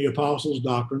 And the apostles'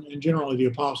 doctrine, and generally the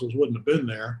apostles wouldn't have been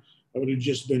there, it would have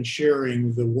just been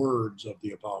sharing the words of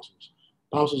the apostles.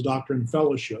 Apostles' doctrine,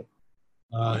 fellowship.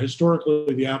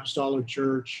 Historically, the apostolic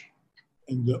church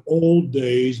in the old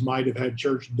days might have had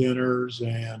church dinners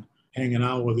and hanging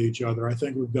out with each other. I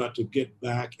think we've got to get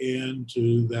back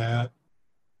into that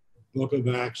Book of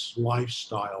Acts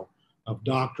lifestyle of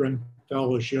doctrine,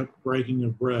 fellowship, breaking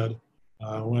of bread,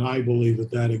 when I believe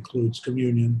that includes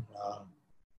communion.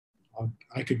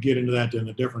 I could get into that in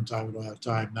a different time. We don't have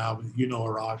time now, but you know,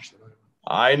 Arash.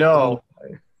 I know.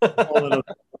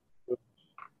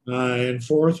 And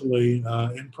fourthly,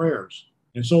 in prayers.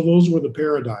 And so those were the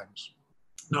paradigms.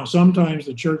 Now, sometimes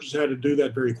the churches had to do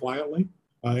that very quietly.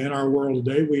 In our world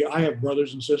today, I have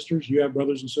brothers and sisters. You have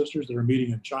brothers and sisters that are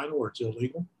meeting in China where it's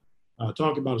illegal.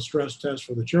 Talk about a stress test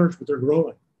for the church, but they're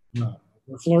growing.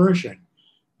 They're flourishing.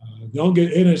 And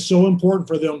it's so important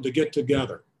for them to get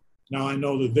together. Now, I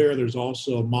know that there's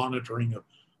also monitoring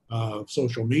of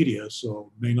social media,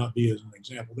 so it may not be as an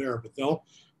example there, but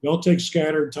they'll take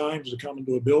scattered times to come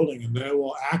into a building, and they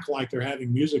will act like they're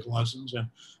having music lessons and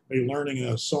they're learning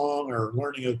a song or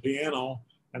learning a piano,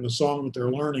 and the song that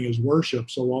they're learning is worship.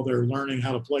 So while they're learning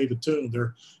how to play the tune,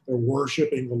 they're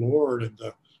worshiping the Lord,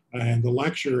 and the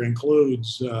lecture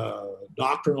includes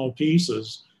doctrinal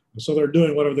pieces. So they're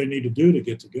doing whatever they need to do to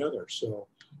get together. So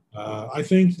I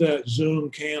think that Zoom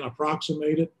can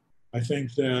approximate it. I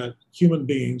think that human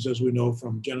beings, as we know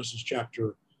from Genesis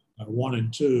chapter 1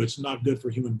 and 2, it's not good for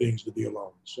human beings to be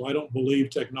alone. So I don't believe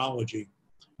technology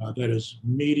that is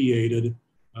mediated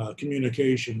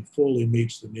communication fully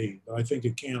meets the need, but I think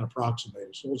it can approximate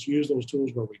it. So let's use those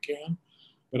tools where we can,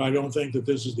 but I don't think that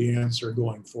this is the answer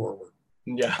going forward.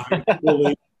 Yeah.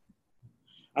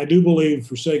 I do believe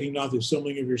forsaking not the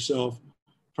assembling of yourself,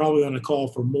 probably going to call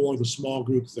for more of the small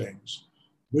group things.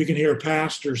 We can hear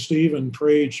Pastor Stephen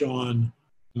preach on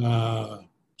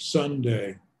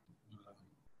Sunday,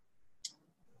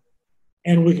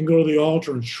 and we can go to the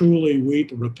altar and truly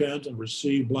weep and repent and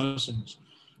receive blessings.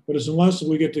 But it's unless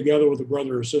we get together with a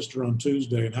brother or sister on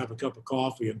Tuesday and have a cup of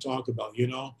coffee and talk about,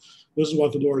 this is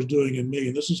what the Lord is doing in me,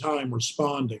 and this is how I'm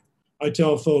responding. I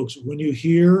tell folks, when you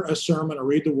hear a sermon or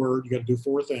read the word, you got to do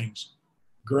 4 things.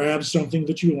 Grab something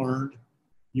that you learned.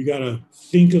 You got to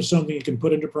think of something you can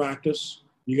put into practice.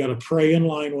 You got to pray in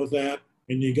line with that.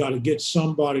 And you got to get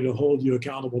somebody to hold you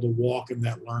accountable to walk in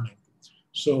that learning.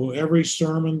 So every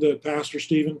sermon that Pastor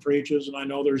Stephen preaches, and I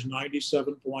know there's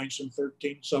 97 points and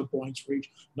 13 subpoints for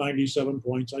each 97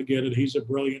 points. I get it. He's a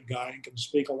brilliant guy and can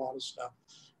speak a lot of stuff.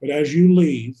 But as you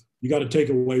leave, you got to take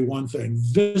away one thing.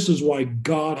 This is why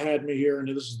God had me here, and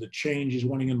this is the change he's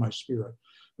wanting in my spirit.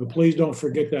 But please don't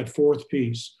forget that 4th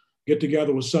piece. Get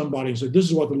together with somebody and say, this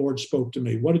is what the Lord spoke to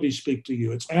me. What did he speak to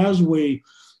you? It's as we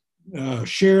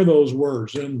share those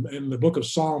words. In the book of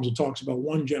Psalms, it talks about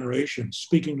one generation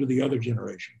speaking to the other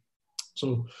generation.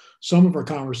 So some of our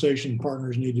conversation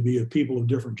partners need to be of people of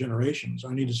different generations.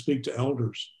 I need to speak to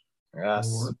elders.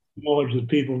 Yes. Or knowledge that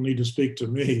people need to speak to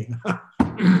me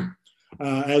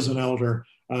as an elder.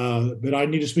 But I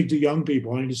need to speak to young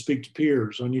people. I need to speak to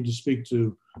peers. I need to speak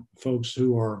to folks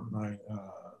who are my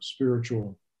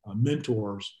spiritual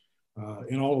mentors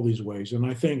in all of these ways. And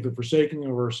I think the forsaking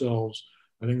of ourselves,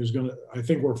 I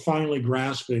think we're finally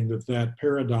grasping that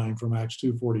paradigm from Acts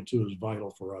 2:42 is vital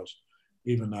for us,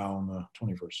 even now in the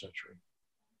 21st century.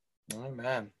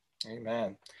 Amen.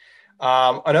 Amen.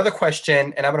 Another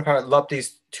question, and I'm going to probably lump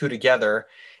these two together,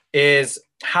 is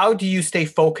how do you stay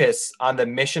focused on the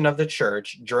mission of the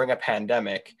church during a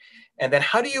pandemic? And then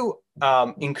how do you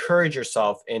encourage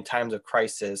yourself in times of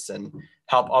crisis and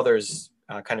help others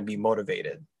kind of be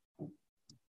motivated?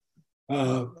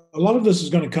 A lot of this is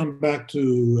going to come back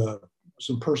to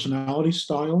some personality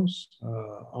styles.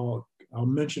 I'll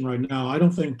mention right now, I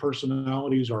don't think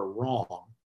personalities are wrong.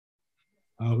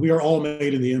 We are all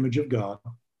made in the image of God.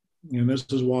 And this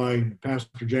is why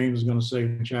Pastor James is going to say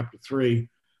in chapter 3,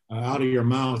 out of your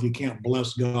mouth, you can't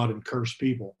bless God and curse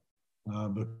people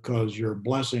because you're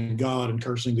blessing God and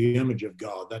cursing the image of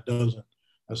God.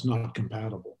 That's not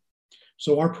compatible.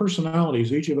 So our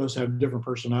personalities, each of us have different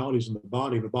personalities in the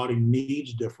body. The body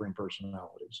needs differing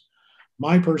personalities.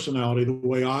 my personality, the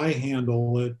way I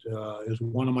handle it, is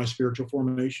one of my spiritual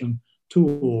formation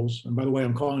tools. And by the way,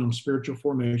 I'm calling them spiritual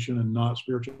formation and not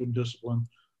spiritual discipline.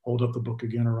 Hold up the book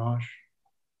again, Arash.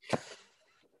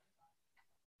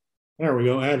 There we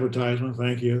go. Advertisement.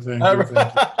 Thank you. Thank you.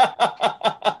 Thank you.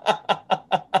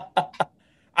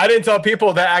 I didn't tell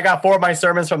people that I got 4 of my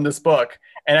sermons from this book,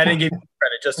 and I didn't give you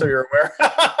credit, just so you're aware.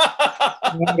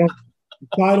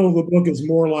 The title of the book is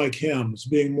More Like Him. It's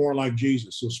being more like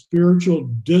Jesus. So spiritual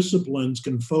disciplines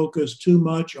can focus too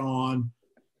much on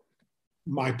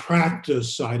my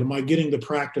practice side. Am I getting the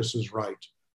practices right?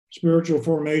 Spiritual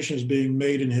formation is being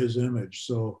made in his image.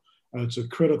 So it's a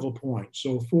critical point.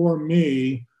 So for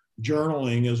me,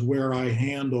 journaling is where I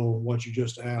handle what you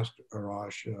just asked,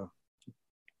 Arash.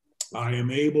 I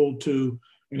am able to,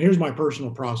 and here's my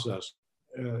personal process.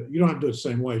 You don't have to do it the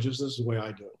same way, just this is the way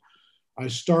I do it. I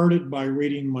started by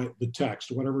reading the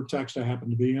text, whatever text I happen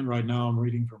to be in. Right now I'm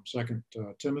reading from 2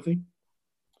 Timothy.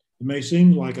 It may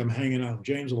seem like I'm hanging out with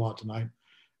James a lot tonight.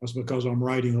 That's because I'm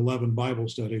writing 11 Bible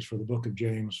studies for the book of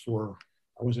James for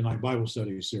our Wednesday night Bible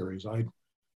study series. I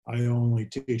only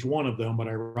teach one of them, but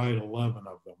I write 11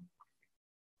 of them.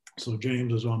 So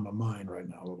James is on my mind right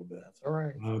now a little bit. That's all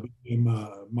right.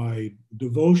 My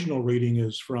devotional reading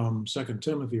is from 2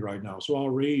 Timothy right now. So I'll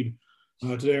read,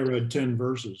 today I read 10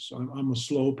 verses. I'm a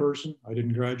slow person. I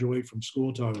didn't graduate from school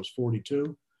until I was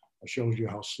 42. That shows you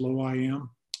how slow I am.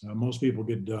 Most people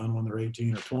get done when they're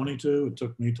 18 or 22. It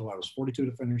took me till I was 42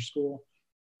 to finish school.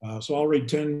 So I'll read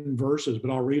 10 verses, but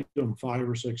I'll read them 5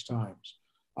 or 6 times.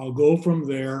 I'll go from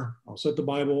there. I'll set the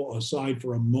Bible aside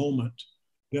for a moment.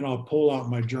 Then I'll pull out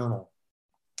my journal.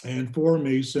 And for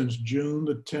me, since June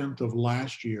the 10th of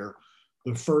last year,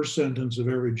 the first sentence of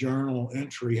every journal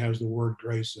entry has the word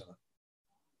grace in it.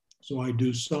 So I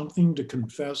do something to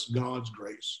confess God's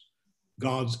grace.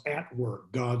 God's at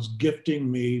work. God's gifting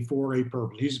me for a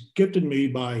purpose. He's gifted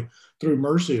me through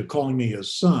mercy of calling me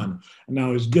his son. And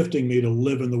now he's gifting me to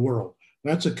live in the world.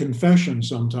 That's a confession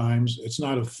sometimes. It's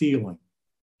not a feeling.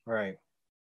 Right.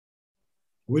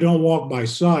 We don't walk by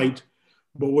sight,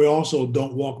 but we also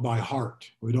don't walk by heart.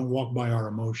 We don't walk by our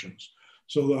emotions.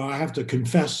 So I have to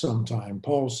confess sometime.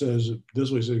 Paul says it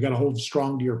this way, he says, you got to hold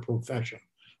strong to your profession.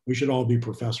 We should all be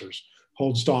professors.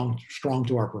 Hold strong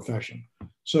to our profession.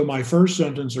 So my first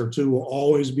sentence or two will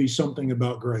always be something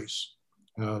about grace.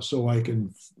 So I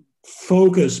can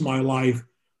focus my life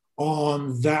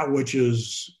on that which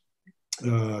is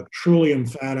truly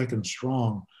emphatic and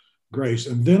strong, grace.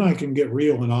 And then I can get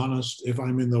real and honest if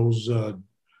I'm in those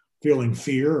feeling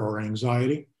fear or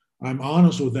anxiety. I'm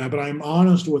honest with that, but I'm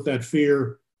honest with that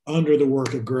fear under the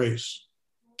work of grace.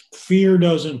 Fear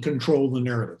doesn't control the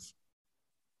narrative.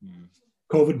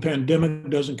 COVID pandemic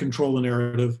doesn't control the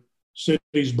narrative.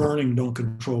 Cities burning don't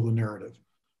control the narrative.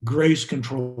 Grace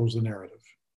controls the narrative.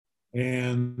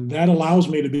 And that allows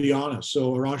me to be honest.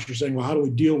 So Arash, you're saying, well, how do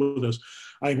we deal with this?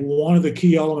 I think one of the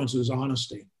key elements is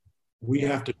honesty. We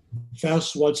have to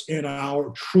confess what's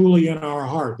truly in our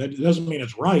heart. That doesn't mean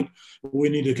it's right, but we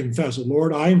need to confess it.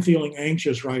 Lord, I am feeling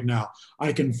anxious right now.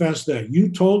 I confess that. You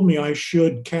told me I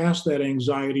should cast that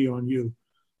anxiety on you.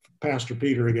 Pastor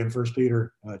Peter again, 1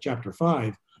 Peter chapter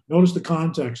 5. Notice the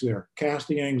context there.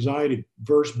 Casting anxiety,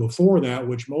 verse before that,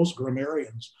 which most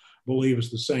grammarians believe is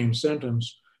the same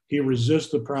sentence. He resists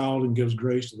the proud and gives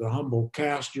grace to the humble.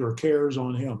 Cast your cares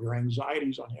on him, your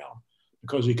anxieties on him,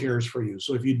 because he cares for you.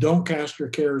 So if you don't cast your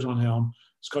cares on him,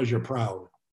 it's because you're proud.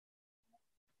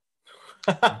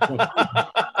 That's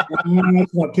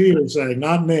what Peter's saying,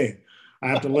 not me. I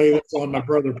have to lay this on my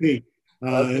brother Pete.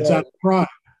 It's out of pride.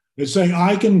 It's saying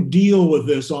I can deal with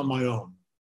this on my own.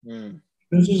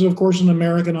 This is, of course, an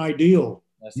American ideal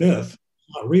myth.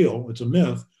 It's not real. It's a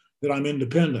myth that I'm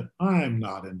independent. I'm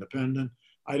not independent.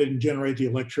 I didn't generate the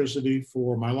electricity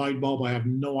for my light bulb. I have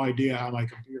no idea how my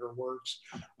computer works.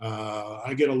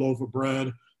 I get a loaf of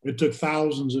bread. It took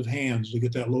thousands of hands to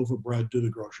get that loaf of bread to the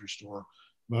grocery store.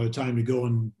 By the time you go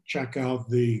and check out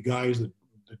the guys that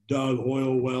dug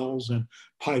oil wells and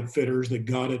pipe fitters that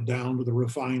got it down to the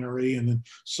refinery, and then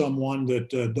someone that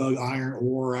dug iron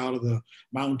ore out of the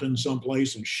mountain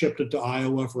someplace and shipped it to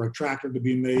Iowa for a tractor to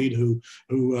be made, who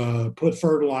put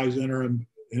fertilizer in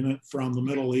it from the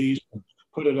Middle East and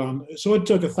put it on. So it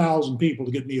took 1,000 people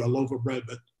to get me a loaf of bread,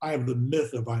 but I have the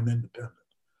myth of I'm independent.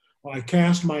 When I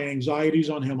cast my anxieties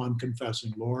on him, I'm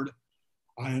confessing, Lord,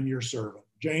 I am your servant.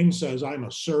 James says, I'm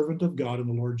a servant of God in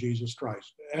the Lord Jesus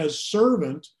Christ. As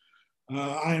servant,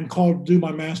 I am called to do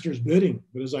my master's bidding.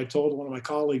 But as I told one of my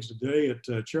colleagues today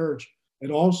at church,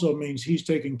 it also means he's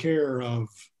taking care of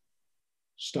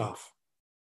stuff.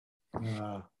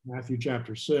 Matthew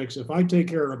chapter 6, if I take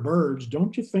care of birds,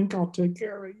 don't you think I'll take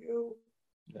care of you?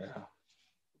 Yeah.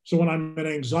 So when I'm in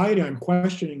anxiety, I'm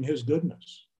questioning his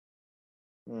goodness.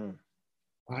 Mm.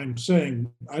 I'm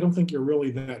saying, I don't think you're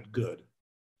really that good,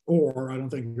 or I don't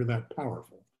think you're that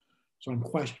powerful. So I'm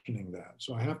questioning that.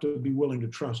 So I have to be willing to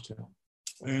trust him.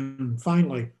 And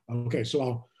finally, okay,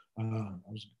 so I'll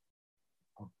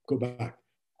go back.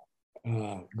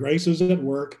 Grace is at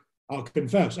work. I'll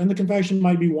confess. And the confession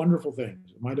might be wonderful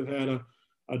things. I might have had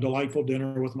a delightful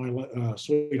dinner with my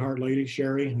sweetheart lady,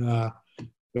 Sherry.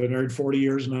 Been married 40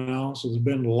 years now, so there's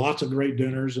been lots of great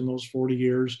dinners in those 40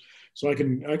 years. So I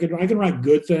can write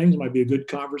good things. It might be a good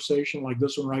conversation like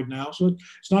this one right now. So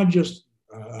it's not just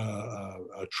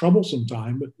a troublesome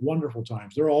time, but wonderful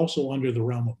times. They're also under the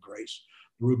realm of grace,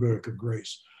 the rubric of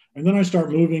grace. And then I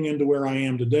start moving into where I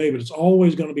am today, but it's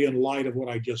always going to be in light of what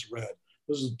I just read.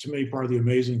 This is, to me, part of the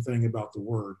amazing thing about the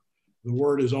Word. The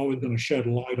Word is always going to shed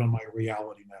light on my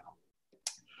reality now.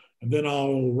 And then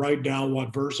I'll write down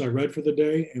what verse I read for the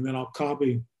day, and then I'll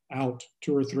copy out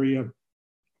 2 or 3 of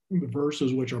the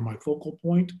verses which are my focal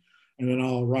point, and then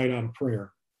I'll write out a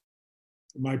prayer.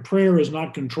 My prayer is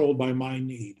not controlled by my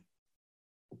need.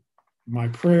 My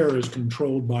prayer is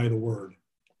controlled by the Word.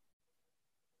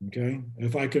 Okay?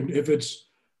 If it's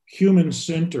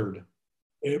human-centered,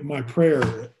 my prayer,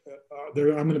 I'm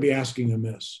going to be asking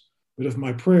amiss. But if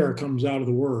my prayer comes out of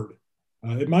the Word,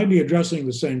 it might be addressing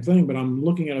the same thing, but I'm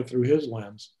looking at it through his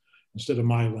lens instead of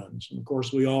my lens. And of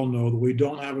course, we all know that we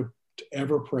don't have to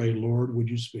ever pray, Lord, would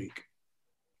you speak?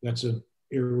 That's an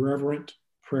irreverent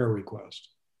prayer request.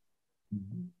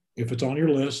 If it's on your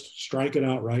list, strike it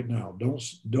out right now.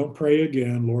 Don't pray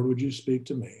again, Lord, would you speak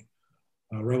to me?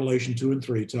 Revelation 2 and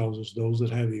 3 tells us those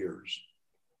that have ears,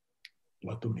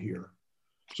 let them hear.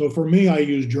 So for me, I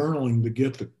use journaling to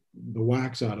get the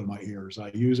wax out of my ears. I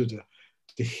use it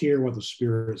to hear what the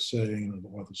Spirit's saying and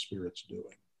what the Spirit's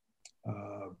doing.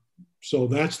 So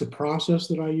that's the process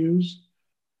that I use.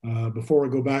 Before I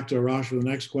go back to Arash for the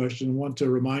next question, I want to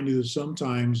remind you that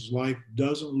sometimes life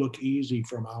doesn't look easy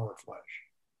from our flesh.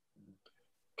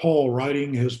 Paul,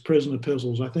 writing his prison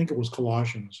epistles, I think it was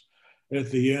Colossians, at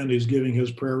the end, he's giving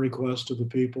his prayer request to the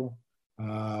people.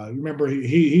 Remember,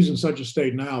 he's in such a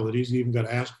state now that he's even got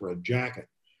to ask for a jacket.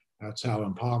 That's how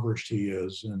impoverished he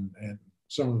is. And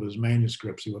some of his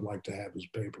manuscripts, he would like to have his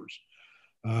papers.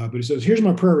 But he says, here's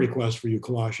my prayer request for you,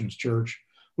 Colossians church.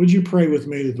 Would you pray with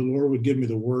me that the Lord would give me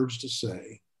the words to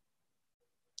say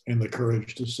and the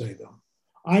courage to say them?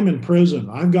 I'm in prison.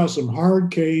 I've got some hard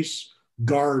case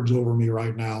guards over me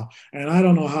right now, and I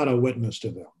don't know how to witness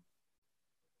to them.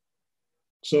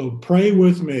 So pray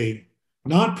with me.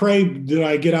 Not pray that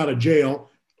I get out of jail.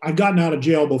 I've gotten out of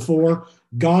jail before.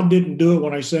 God didn't do it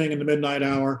when I sang in the midnight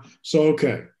hour. So,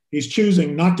 okay. He's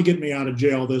choosing not to get me out of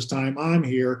jail this time. I'm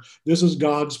here. This is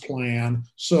God's plan.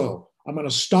 So I'm going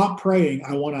to stop praying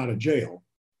I want out of jail.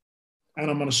 And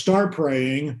I'm going to start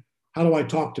praying, how do I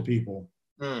talk to people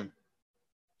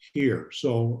here?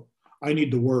 So I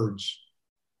need the words.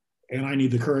 And I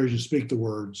need the courage to speak the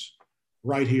words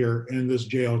right here in this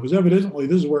jail. Because evidently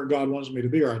this is where God wants me to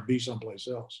be, or I'd be someplace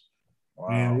else. Wow.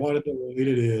 And what a delight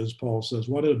it is, Paul says,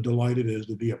 what a delight it is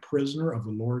to be a prisoner of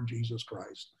the Lord Jesus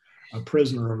Christ. A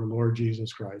prisoner of the Lord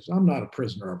Jesus Christ. I'm not a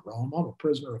prisoner of Rome. I'm a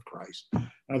prisoner of Christ.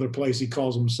 Another place he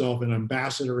calls himself an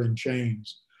ambassador in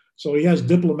chains. So he has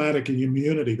diplomatic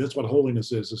immunity. That's what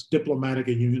holiness is. It's diplomatic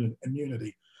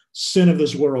immunity. Sin of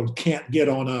this world can't get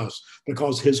on us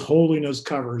because his holiness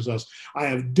covers us. I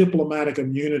have diplomatic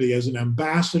immunity as an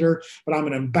ambassador, but I'm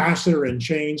an ambassador in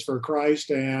chains for Christ,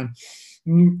 and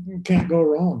can't go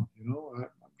wrong. You know, I'm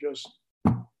just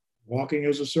walking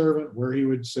as a servant where he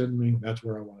would send me. That's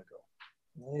where I want to go.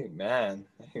 Amen.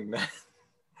 Amen.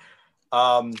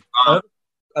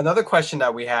 Another question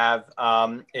that we have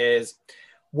is,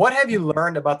 what have you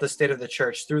learned about the state of the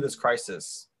church through this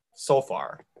crisis so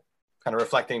far? Kind of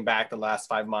reflecting back the last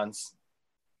 5 months.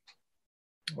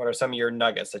 What are some of your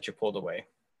nuggets that you pulled away?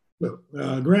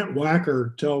 Grant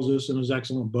Wacker tells us in his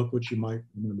excellent book, which you might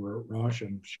remember, Rosh,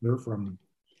 and sure from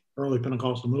early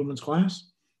Pentecostal movements class.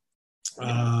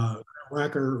 Grant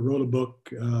Wacker wrote a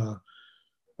book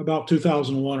about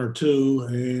 2001 or 2,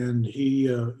 and he,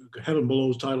 heaven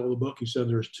below's title of the book, he said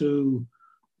there's 2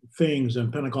 things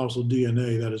in Pentecostal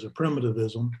DNA. That is a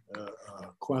primitivism,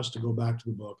 quest to go back to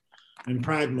the book, and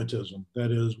pragmatism,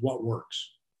 that is what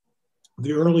works.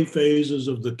 The early phases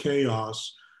of the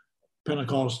chaos,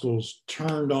 Pentecostals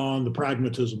turned on the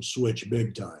pragmatism switch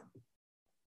big time.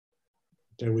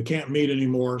 Okay, we can't meet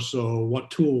anymore, so what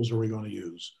tools are we going to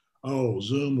use? Oh,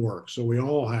 Zoom works. So we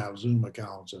all have Zoom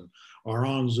accounts and are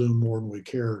on Zoom more than we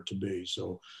care to be.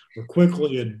 So we're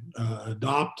quickly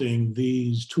adopting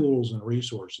these tools and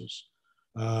resources.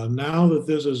 Now that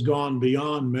this has gone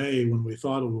beyond May when we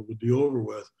thought it would be over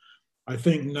with, I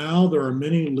think now there are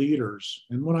many leaders,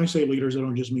 and when I say leaders, I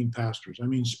don't just mean pastors, I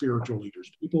mean spiritual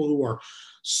leaders, people who are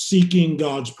seeking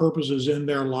God's purposes in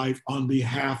their life on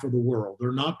behalf of the world.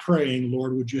 They're not praying,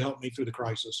 Lord, would you help me through the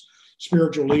crisis?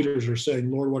 Spiritual leaders are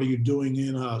saying, Lord, what are you doing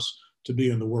in us to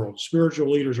be in the world? Spiritual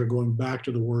leaders are going back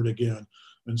to the Word again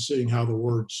and seeing how the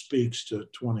Word speaks to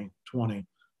 2020,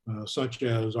 such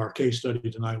as our case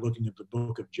study tonight, looking at the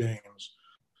book of James.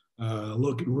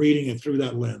 Reading it through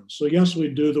that lens. So yes, we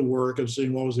do the work of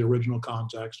seeing what was the original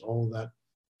context, all of that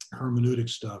hermeneutic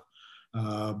stuff.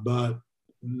 But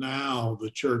now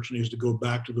the church needs to go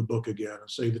back to the book again and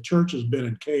say the church has been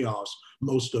in chaos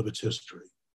most of its history.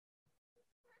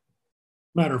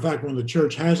 Matter of fact, when the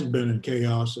church hasn't been in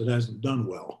chaos, it hasn't done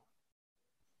well.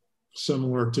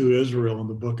 Similar to Israel in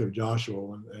the book of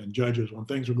Joshua and Judges, when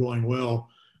things were going well,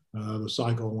 the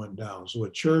cycle went down. So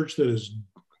a church that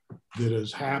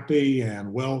is happy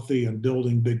and wealthy and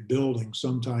building big buildings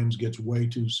sometimes gets way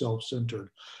too self-centered,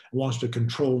 wants to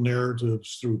control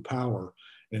narratives through power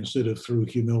instead of through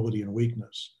humility and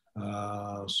weakness.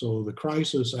 So the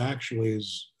crisis actually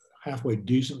is halfway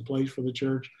decent place for the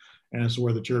church, and it's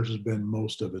where the church has been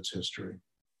most of its history.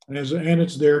 And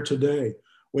it's there today.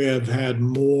 We have had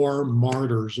more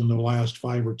martyrs in the last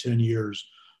 5 or 10 years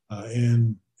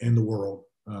in the world.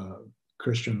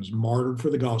 Christians martyred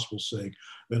for the gospel's sake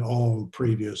than all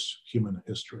previous human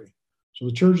history. So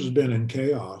the church has been in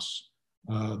chaos.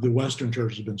 The Western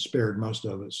church has been spared most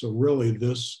of it. So really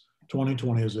this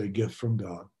 2020 is a gift from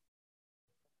God.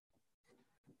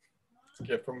 It's a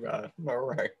gift from God. All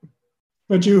right.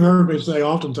 But you heard me say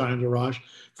oftentimes, Arash,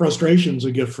 frustration's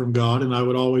a gift from God. And I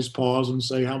would always pause and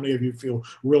say, how many of you feel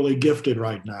really gifted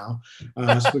right now?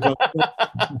 It's because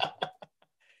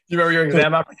you remember your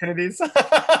exam opportunities?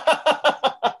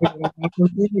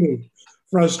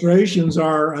 Frustrations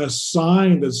are a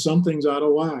sign that something's out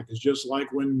of whack. It's just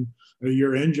like when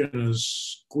your engine is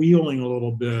squealing a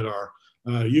little bit, or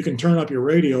you can turn up your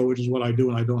radio, which is what I do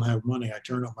when I don't have money. I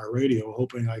turn up my radio,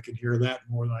 hoping I can hear that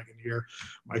more than I can hear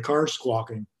my car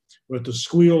squawking. But the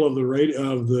squeal of the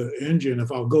radio of the engine,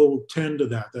 if I'll go tend to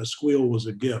that squeal was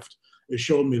a gift. It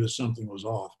showed me that something was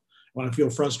off. When I feel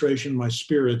frustration in my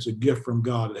spirit, it's a gift from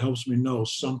God. It helps me know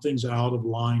something's out of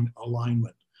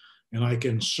alignment. And I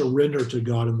can surrender to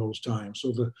God in those times.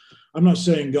 So I'm not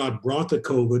saying God brought the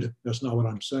COVID. That's not what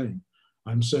I'm saying.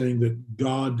 I'm saying that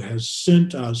God has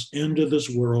sent us into this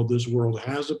world. This world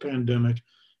has a pandemic.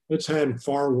 It's had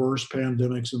far worse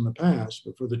pandemics in the past.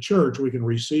 But for the church, we can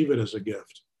receive it as a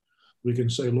gift. We can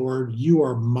say, Lord, you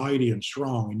are mighty and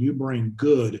strong, and you bring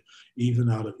good even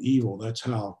out of evil. That's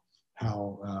how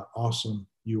awesome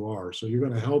you are. So you're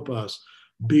going to help us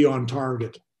be on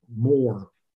target more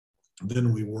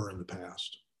than we were in the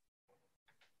past.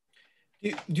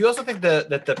 Do you also think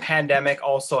that the pandemic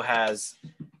also has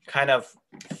kind of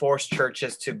forced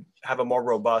churches to have a more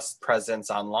robust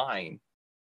presence online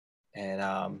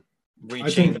and reaching? I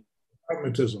think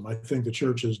pragmatism. I think the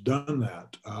church has done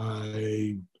that.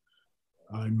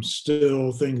 I'm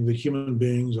still thinking that human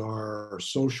beings are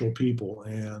social people,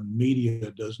 and media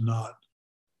does not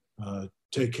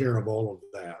take care of all of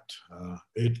that.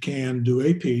 It can do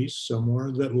a piece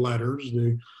somewhere that letters,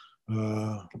 the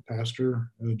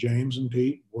Pastor James and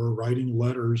Pete were writing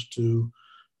letters to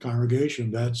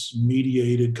congregation. That's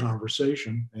mediated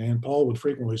conversation. And Paul would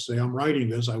frequently say, I'm writing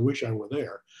this, I wish I were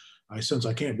there. Since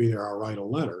I can't be there, I'll write a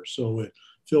letter. So it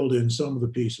filled in some of the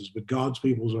pieces, but God's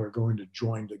peoples are going to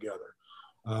join together.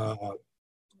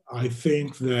 I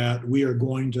think that we are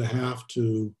going to have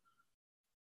to,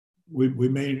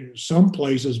 some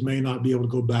places may not be able to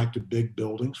go back to big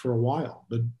buildings for a while,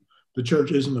 but the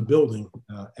church isn't a building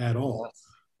at all.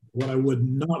 What I would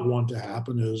not want to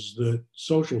happen is that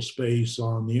social space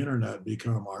on the internet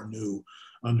become our new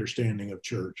understanding of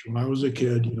church. When I was a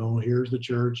kid, here's the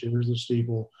church, here's the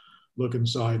steeple, look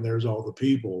inside, and there's all the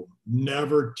people.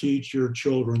 Never teach your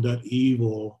children that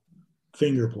evil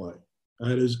finger play.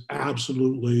 That is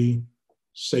absolutely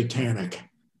satanic,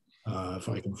 if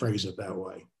I can phrase it that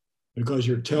way, because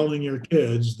you're telling your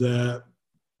kids that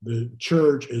the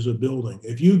church is a building.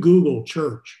 If you Google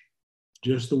church,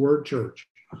 just the word church,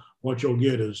 what you'll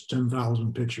get is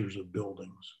 10,000 pictures of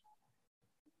buildings.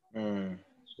 So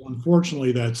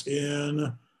unfortunately, that's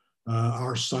in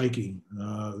our psyche,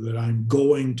 that I'm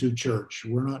going to church.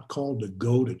 We're not called to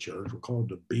go to church. We're called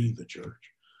to be the church.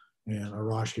 And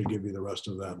Arash could give you the rest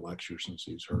of that lecture since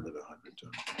he's heard it 100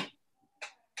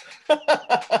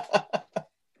 times.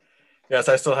 Yes,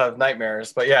 I still have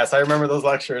nightmares, but yes, I remember those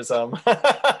lectures.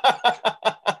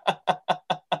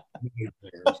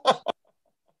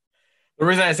 The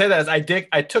reason I say that is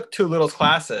I took two littles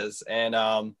classes, and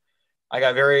I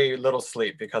got very little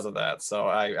sleep because of that. So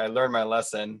I learned my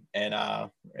lesson, and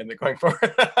going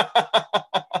forward.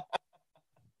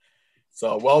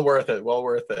 So well worth it. Well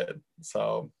worth it.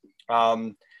 So,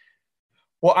 well,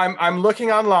 I'm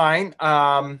looking online.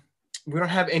 We don't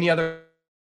have any other.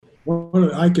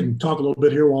 Well, I can talk a little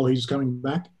bit here while he's coming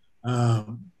back.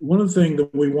 One of the things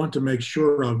that we want to make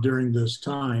sure of during this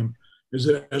time is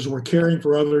that as we're caring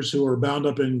for others who are bound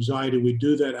up in anxiety, we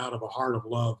do that out of a heart of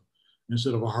love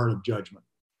instead of a heart of judgment.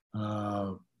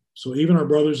 So even our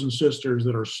brothers and sisters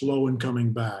that are slow in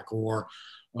coming back or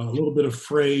a little bit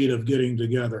afraid of getting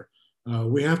together,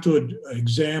 we have to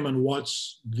examine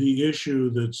what's the issue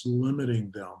that's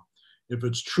limiting them. If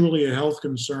it's truly a health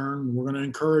concern, we're going to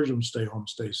encourage them to stay home,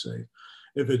 stay safe.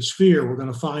 If it's fear, we're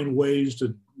going to find ways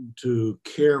to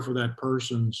care for that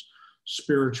person's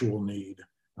spiritual need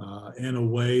in a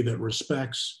way that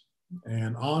respects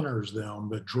and honors them,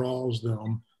 but draws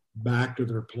them back to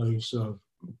their place of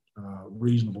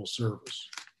reasonable service.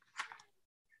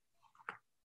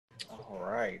 All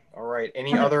right. All right.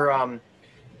 Any other,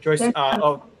 Joyce?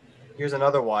 Oh, here's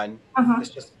another one. It's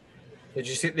just,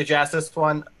 did you ask this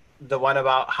one? The one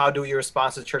about how do you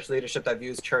respond to church leadership that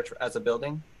views church as a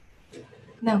building?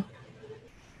 No.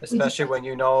 Especially when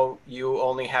you know you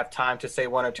only have time to say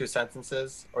one or two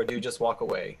sentences, or do you just walk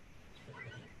away?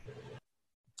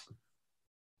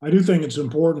 I do think it's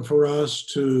important for us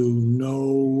to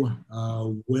know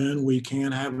when we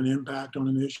can have an impact on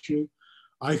an issue.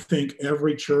 I think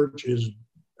every church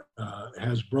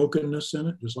has brokenness in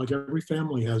it, just like every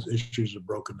family has issues of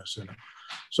brokenness in it.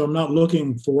 So I'm not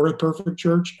looking for a perfect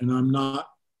church, and I'm not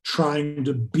trying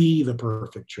to be the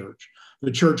perfect church.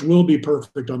 The church will be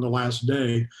perfect on the last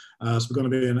day. It's going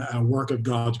to be a work of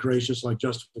God's grace, just like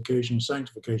justification and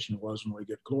sanctification was when we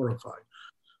get glorified.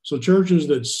 So churches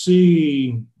that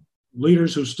see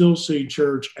leaders who still see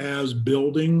church as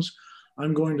buildings,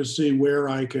 I'm going to see where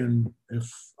I can,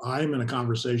 if I'm in a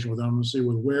conversation with them, I'm going to see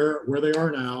with where they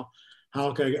are now,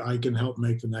 how I can help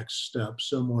make the next step,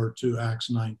 similar to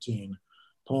Acts 19.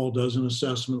 Paul does an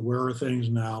assessment, where are things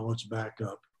now? Let's back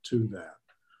up to that.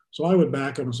 So I would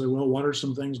back up and say, well, what are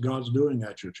some things God's doing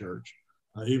at your church?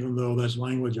 Even though that's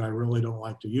language I really don't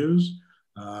like to use.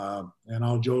 And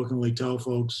I'll jokingly tell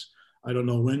folks, I don't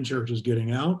know when church is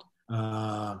getting out.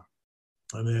 And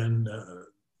then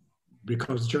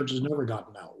because the church has never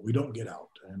gotten out, we don't get out.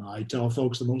 And I tell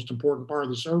folks the most important part of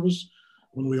the service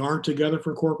when we are together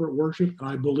for corporate worship, and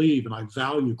I believe and I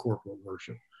value corporate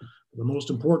worship. The most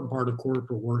important part of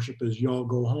corporate worship is y'all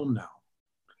go home now.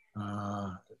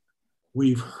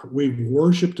 We've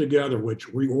worshiped together, which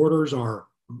reorders our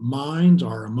minds,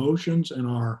 our emotions, and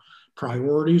our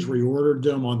priorities, reordered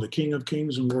them on the King of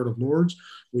Kings and Lord of Lords.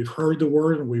 We've heard the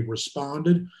word and we've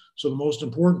responded. So the most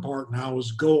important part now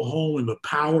is go home in the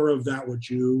power of that which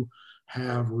you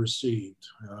have received.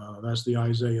 That's the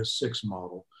Isaiah 6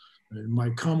 model. It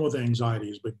might come with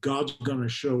anxieties, but God's going to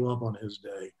show up on his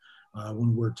day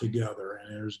when we're together,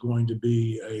 and there's going to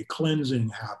be a cleansing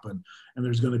happen, and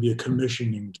there's going to be a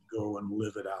commissioning to go and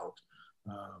live it out.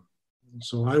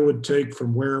 So I would take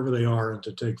from wherever they are and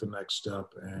to take the next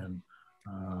step and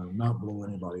not blow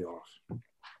anybody off,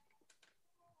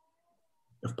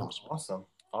 if possible.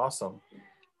 Awesome.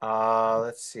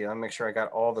 Let's see. Let me make sure I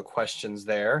got all the questions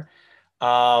there.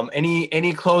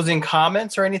 Any closing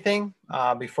comments or anything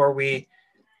before we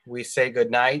say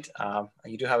goodnight?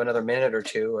 You do have another minute or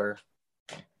two, or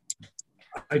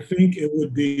I think it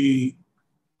would be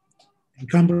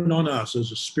incumbent on us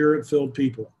as a spirit-filled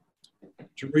people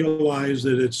to realize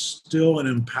that it's still an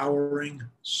empowering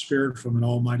spirit from an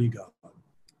almighty God.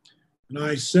 And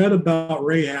I said about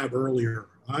Rahab earlier,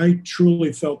 I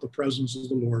truly felt the presence of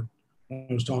the Lord when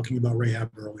I was talking about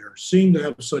Rahab earlier. Seemed to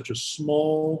have such a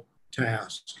small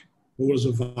task, but was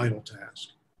a vital task.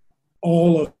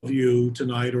 All of you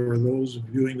tonight, or those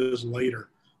viewing this later,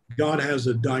 God has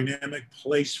a dynamic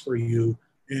place for you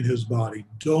in his body.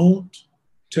 Don't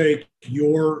take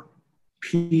your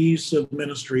piece of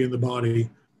ministry in the body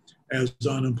as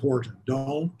unimportant.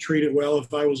 Don't treat it, well,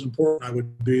 if I was important, I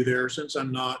would be there. Since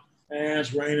I'm not,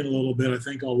 it's raining a little bit, I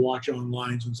think I'll watch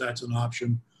online since that's an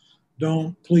option.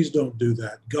 Please don't do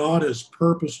that. God has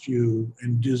purposed you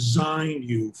and designed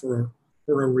you for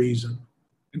a reason.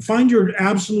 And find your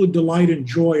absolute delight and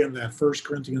joy in that. 1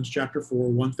 Corinthians chapter 4,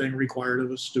 one thing required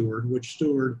of a steward, which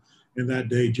steward in that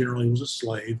day generally was a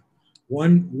slave.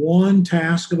 One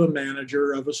task of a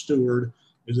manager, of a steward,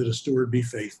 is that a steward be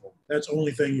faithful. That's the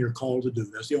only thing you're called to do.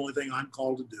 That's the only thing I'm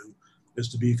called to do, is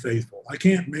to be faithful. I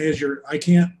can't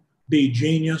be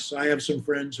genius. I have some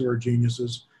friends who are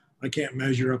geniuses. I can't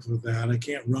measure up with that. I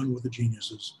can't run with the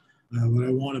geniuses, but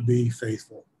I want to be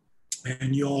faithful.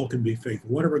 And you all can be faithful.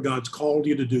 Whatever God's called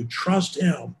you to do, trust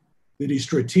Him that He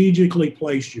strategically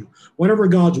placed you. Whatever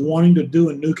God's wanting to do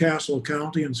in Newcastle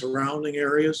County and surrounding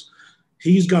areas,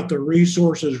 He's got the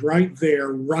resources right there,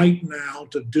 right now,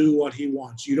 to do what He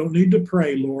wants. You don't need to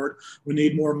pray, Lord, we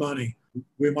need more money.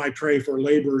 We might pray for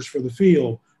laborers for the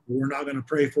field, but we're not going to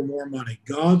pray for more money.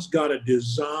 God's got a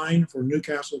design for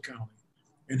Newcastle County,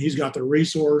 and He's got the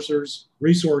resources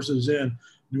in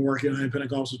Newark United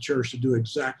Pentecostal Church to do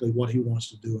exactly what He wants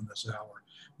to do in this hour.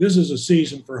 This is a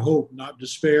season for hope, not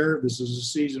despair. This is a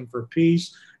season for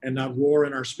peace and not war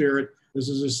in our spirit. This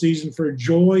is a season for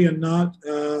joy and not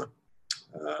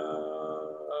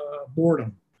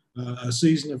boredom, a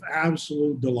season of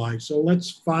absolute delight. So let's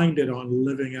find it on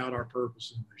living out our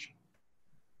purpose and mission.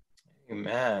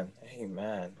 Amen.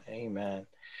 Amen. Amen.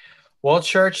 Well,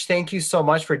 church, thank you so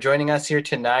much for joining us here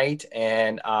tonight.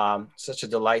 And such a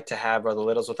delight to have Brother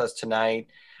Littles with us tonight.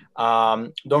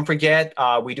 Don't forget,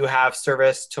 we do have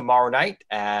service tomorrow night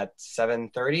at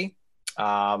 7:30.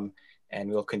 And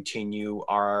we'll continue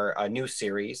our new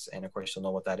series. And of course, you'll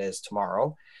know what that is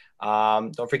tomorrow.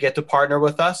 Don't forget to partner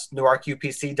with us,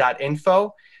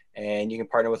 newarkupc.info. And you can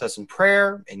partner with us in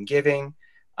prayer and giving.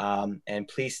 And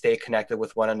please stay connected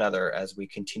with one another as we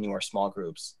continue our small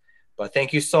groups. But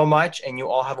thank you so much, and you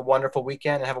all have a wonderful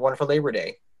weekend and have a wonderful Labor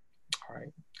Day. All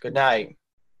right. Good night.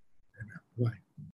 Amen. Bye.